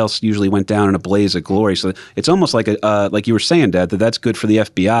 Everybody else usually went down in a blaze of glory. So it's almost like like you were saying, Dad, that's good for the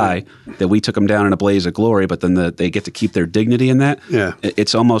FBI that we took them down in a blaze of glory, but then they get to keep their dignity in that. Yeah.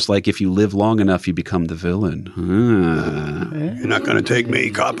 It's almost like if you live long enough, you become the villain. You're not going to take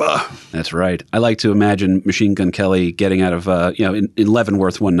me, copper. That's right. I like to imagine Machine Gun Kelly getting out of, in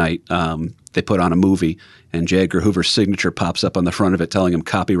Leavenworth one night, they put on a movie, and J. Edgar Hoover's signature pops up on the front of it telling him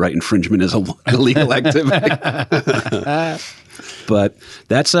copyright infringement is a illegal activity. But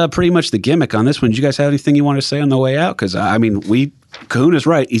that's pretty much the gimmick on this one. Did you guys have anything you want to say on the way out? Because, Kahuna's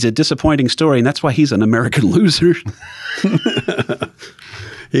right. He's a disappointing story, and that's why he's an American loser.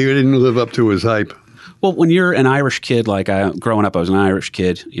 He didn't live up to his hype. Well, when you're an Irish kid, like growing up, I was an Irish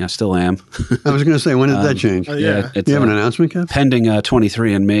kid. Yeah, I still am. I was going to say, when did that change? Yeah. It's, you have an announcement, Kev? Pending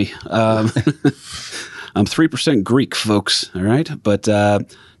 23andMe. I'm 3% Greek, folks. All right, but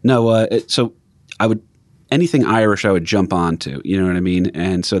so I would anything Irish I would jump onto. You know what I mean?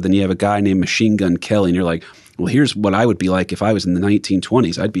 And so then you have a guy named Machine Gun Kelly, and you're like, well, here's what I would be like if I was in the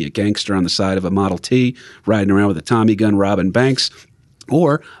 1920s. I'd be a gangster on the side of a Model T, riding around with a Tommy gun, robbing banks.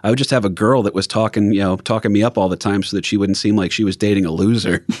 Or I would just have a girl that was talking me up all the time so that she wouldn't seem like she was dating a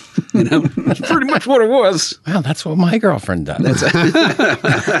loser. That's pretty much what it was. Well, that's what my girlfriend does.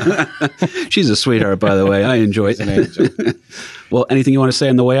 She's a sweetheart, by the way. I enjoy it. Well, anything you want to say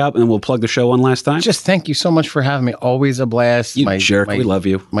on the way out, and then we'll plug the show one last time? Just thank you so much for having me. Always a blast. You jerk. We love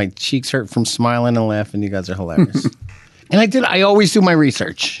you. My cheeks hurt from smiling and laughing. You guys are hilarious. And I always do my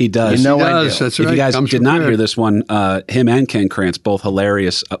research. He does. You know He I does. do. That's If right. you guys Comes did not prepared. hear this one, him and Ken Krantz, both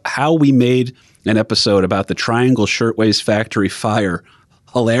hilarious. How we made an episode about the Triangle Shirtwaist Factory fire.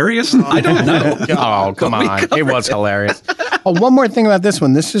 Hilarious? I don't know. Oh, come on. It was hilarious. Oh, one more thing about this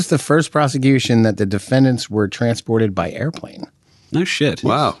one. This is the first prosecution that the defendants were transported by airplane. No shit.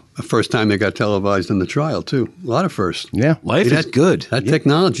 Wow. The first time they got televised in the trial, too. A lot of firsts. Yeah. Life See, is good. That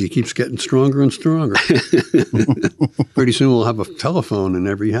technology keeps getting stronger and stronger. Pretty soon we'll have a telephone in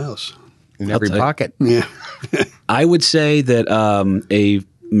every house. In every tell you. pocket. Yeah. I would say that a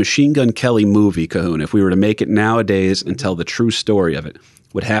Machine Gun Kelly movie, Kahuna, if we were to make it nowadays and tell the true story of it,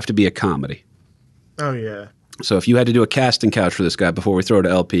 would have to be a comedy. Oh, yeah. So if you had to do a casting couch for this guy before we throw it to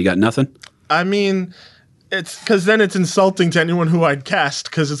LP, you got nothing? I mean, it's because then it's insulting to anyone who I'd cast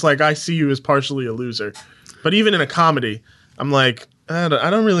because it's like I see you as partially a loser. But even in a comedy, I'm like, I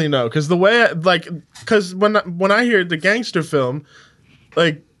don't really know because the way because when I hear the gangster film,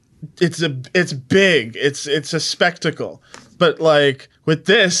 like it's big, it's a spectacle. but like with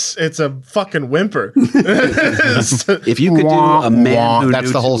this, it's a fucking whimper. If you could do a man who that's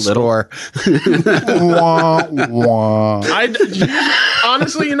knew the whole too little, score. Wah, wah.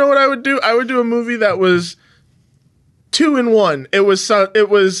 Honestly, you know what I would do? I would do a movie that was 2 in 1. It was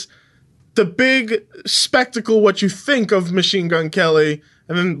the big spectacle, what you think of Machine Gun Kelly,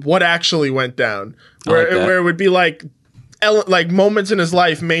 and then what actually went down. Where it would be like moments in his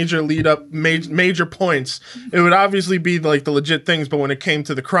life, major lead up, major points. It would obviously be like the legit things, but when it came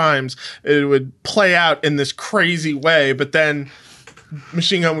to the crimes, it would play out in this crazy way. But then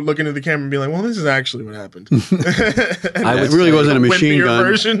Machine Gun would look into the camera and be like, well, this is actually what happened. It really wasn't a machine gun.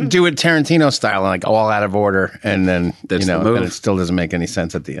 Version. Do it Tarantino style, like all out of order, and then That's the move. and it still doesn't make any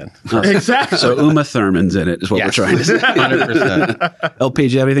sense at the end. Exactly. So Uma Thurman's in it, is what we're trying to say. 100%. LP,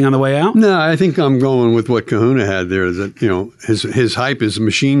 do you have anything on the way out? No, I think I'm going with what Kahuna had there. That his hype is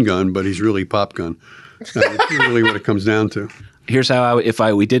machine gun, but he's really pop gun. That's really what it comes down to. Here's how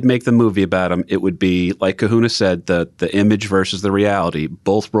we did make the movie about him, it would be, like Kahuna said, the image versus the reality.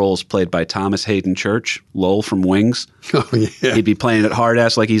 Both roles played by Thomas Hayden Church, Lowell from Wings. Oh yeah, He'd be playing it hard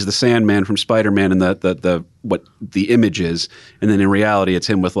ass like he's the Sandman from Spider-Man, and the what the image is, and then in reality it's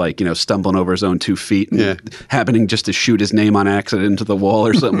him with stumbling over his own 2 feet, and happening just to shoot his name on accident into the wall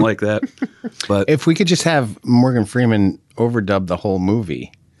or something like that. But If we could just have Morgan Freeman overdub the whole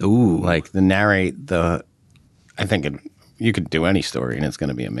movie, like the narrate the, I think you could do any story and it's going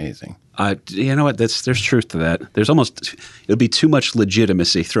to be amazing. you know what? There's truth to that. It'll be too much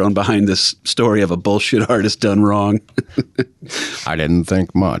legitimacy thrown behind this story of a bullshit artist done wrong. I didn't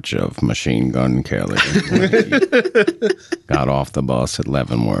think much of Machine Gun Kelly when he got off the bus at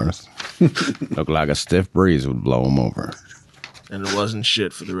Leavenworth. Looked like a stiff breeze would blow him over. And it wasn't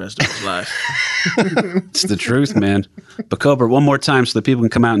shit for the rest of his life. It's the truth, man. But Cobra, one more time so that people can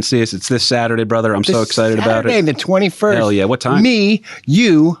come out and see us. It's this Saturday, brother. I'm so excited about it. Saturday, the 21st. Hell yeah. What time? Me,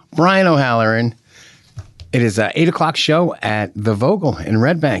 you, Brian O'Halloran. It is an 8 o'clock show at the Vogel in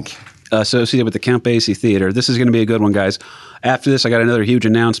Red Bank. Associated with the Count Basie Theater. This is going to be a good one, guys. After this, I got another huge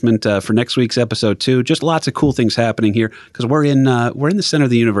announcement for next week's episode 2. Just lots of cool things happening here because we're in the center of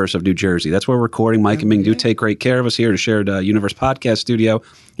the universe of New Jersey. That's where we're recording. Mike and Ming do take great care of us here at Shared Universe Podcast Studio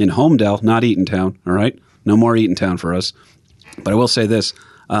in Homedale, not Eatontown. All right, no more Eatontown for us. But I will say this: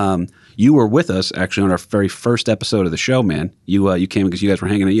 you were with us actually on our very first episode of the show, man. You came because you guys were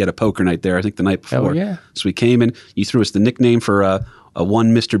hanging out. You had a poker night there, I think, the night before. Oh, yeah. So we came in. You threw us the nickname for a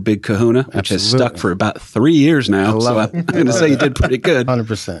one Mr. Big Kahuna, which has stuck for about 3 years now. So I'm going to say you did pretty good.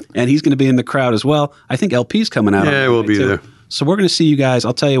 100%. And he's going to be in the crowd as well. I think LP's coming out. Yeah, we'll be there. So we're going to see you guys.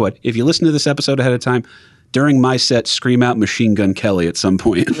 I'll tell you what, if you listen to this episode ahead of time, during my set, scream out Machine Gun Kelly at some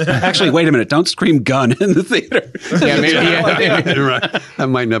point. Actually, wait a minute. Don't scream gun in the theater. Yeah, maybe. Right. That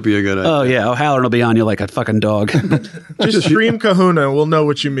might not be a good idea. Oh, yeah. O'Halloran will be on you like a fucking dog. Just scream Kahuna and we'll know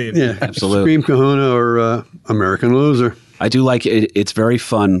what you mean. Yeah, Absolutely. Scream Kahuna or American Loser. I do like it. It's very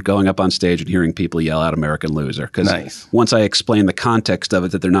fun going up on stage and hearing people yell out American Loser. Because Nice. once I explain the context of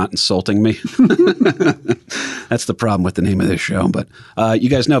it, that they're not insulting me. That's the problem with the name of this show. But you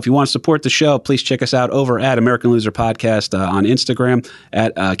guys know, if you want to support the show, please check us out over at American Loser Podcast on Instagram,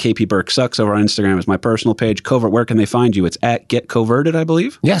 at KP Burke Sucks over on Instagram is my personal page. Covert, where can they find you? It's at Get Coverted, I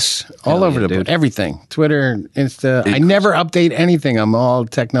believe. Yes, all Hell over yeah, the dude. place. Everything. Twitter, Insta. I never update anything. I'm all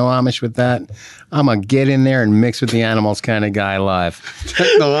techno-Amish with that. I'm a get in there and mix with the animals kind of guy live.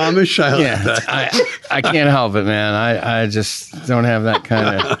 Techno-Amish? I like that. I can't help it, man. I just don't have that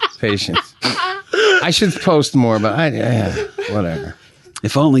kind of patience. I should post more, but whatever.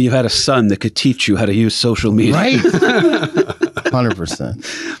 If only you had a son that could teach you how to use social media. Right?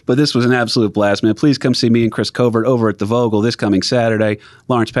 100%. But this was an absolute blast, man. Please come see me and Chris Covert over at the Vogel this coming Saturday.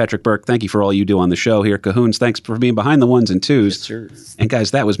 Lawrence Patrick Burke, thank you for all you do on the show here. Cahoons, thanks for being behind the ones and twos. Yes, and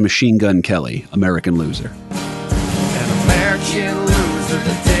guys, that was Machine Gun Kelly, American Loser. An American loser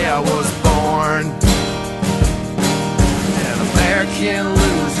the day I was born. An American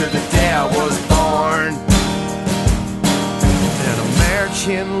loser the day I was born. An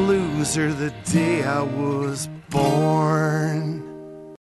American loser the day I was born.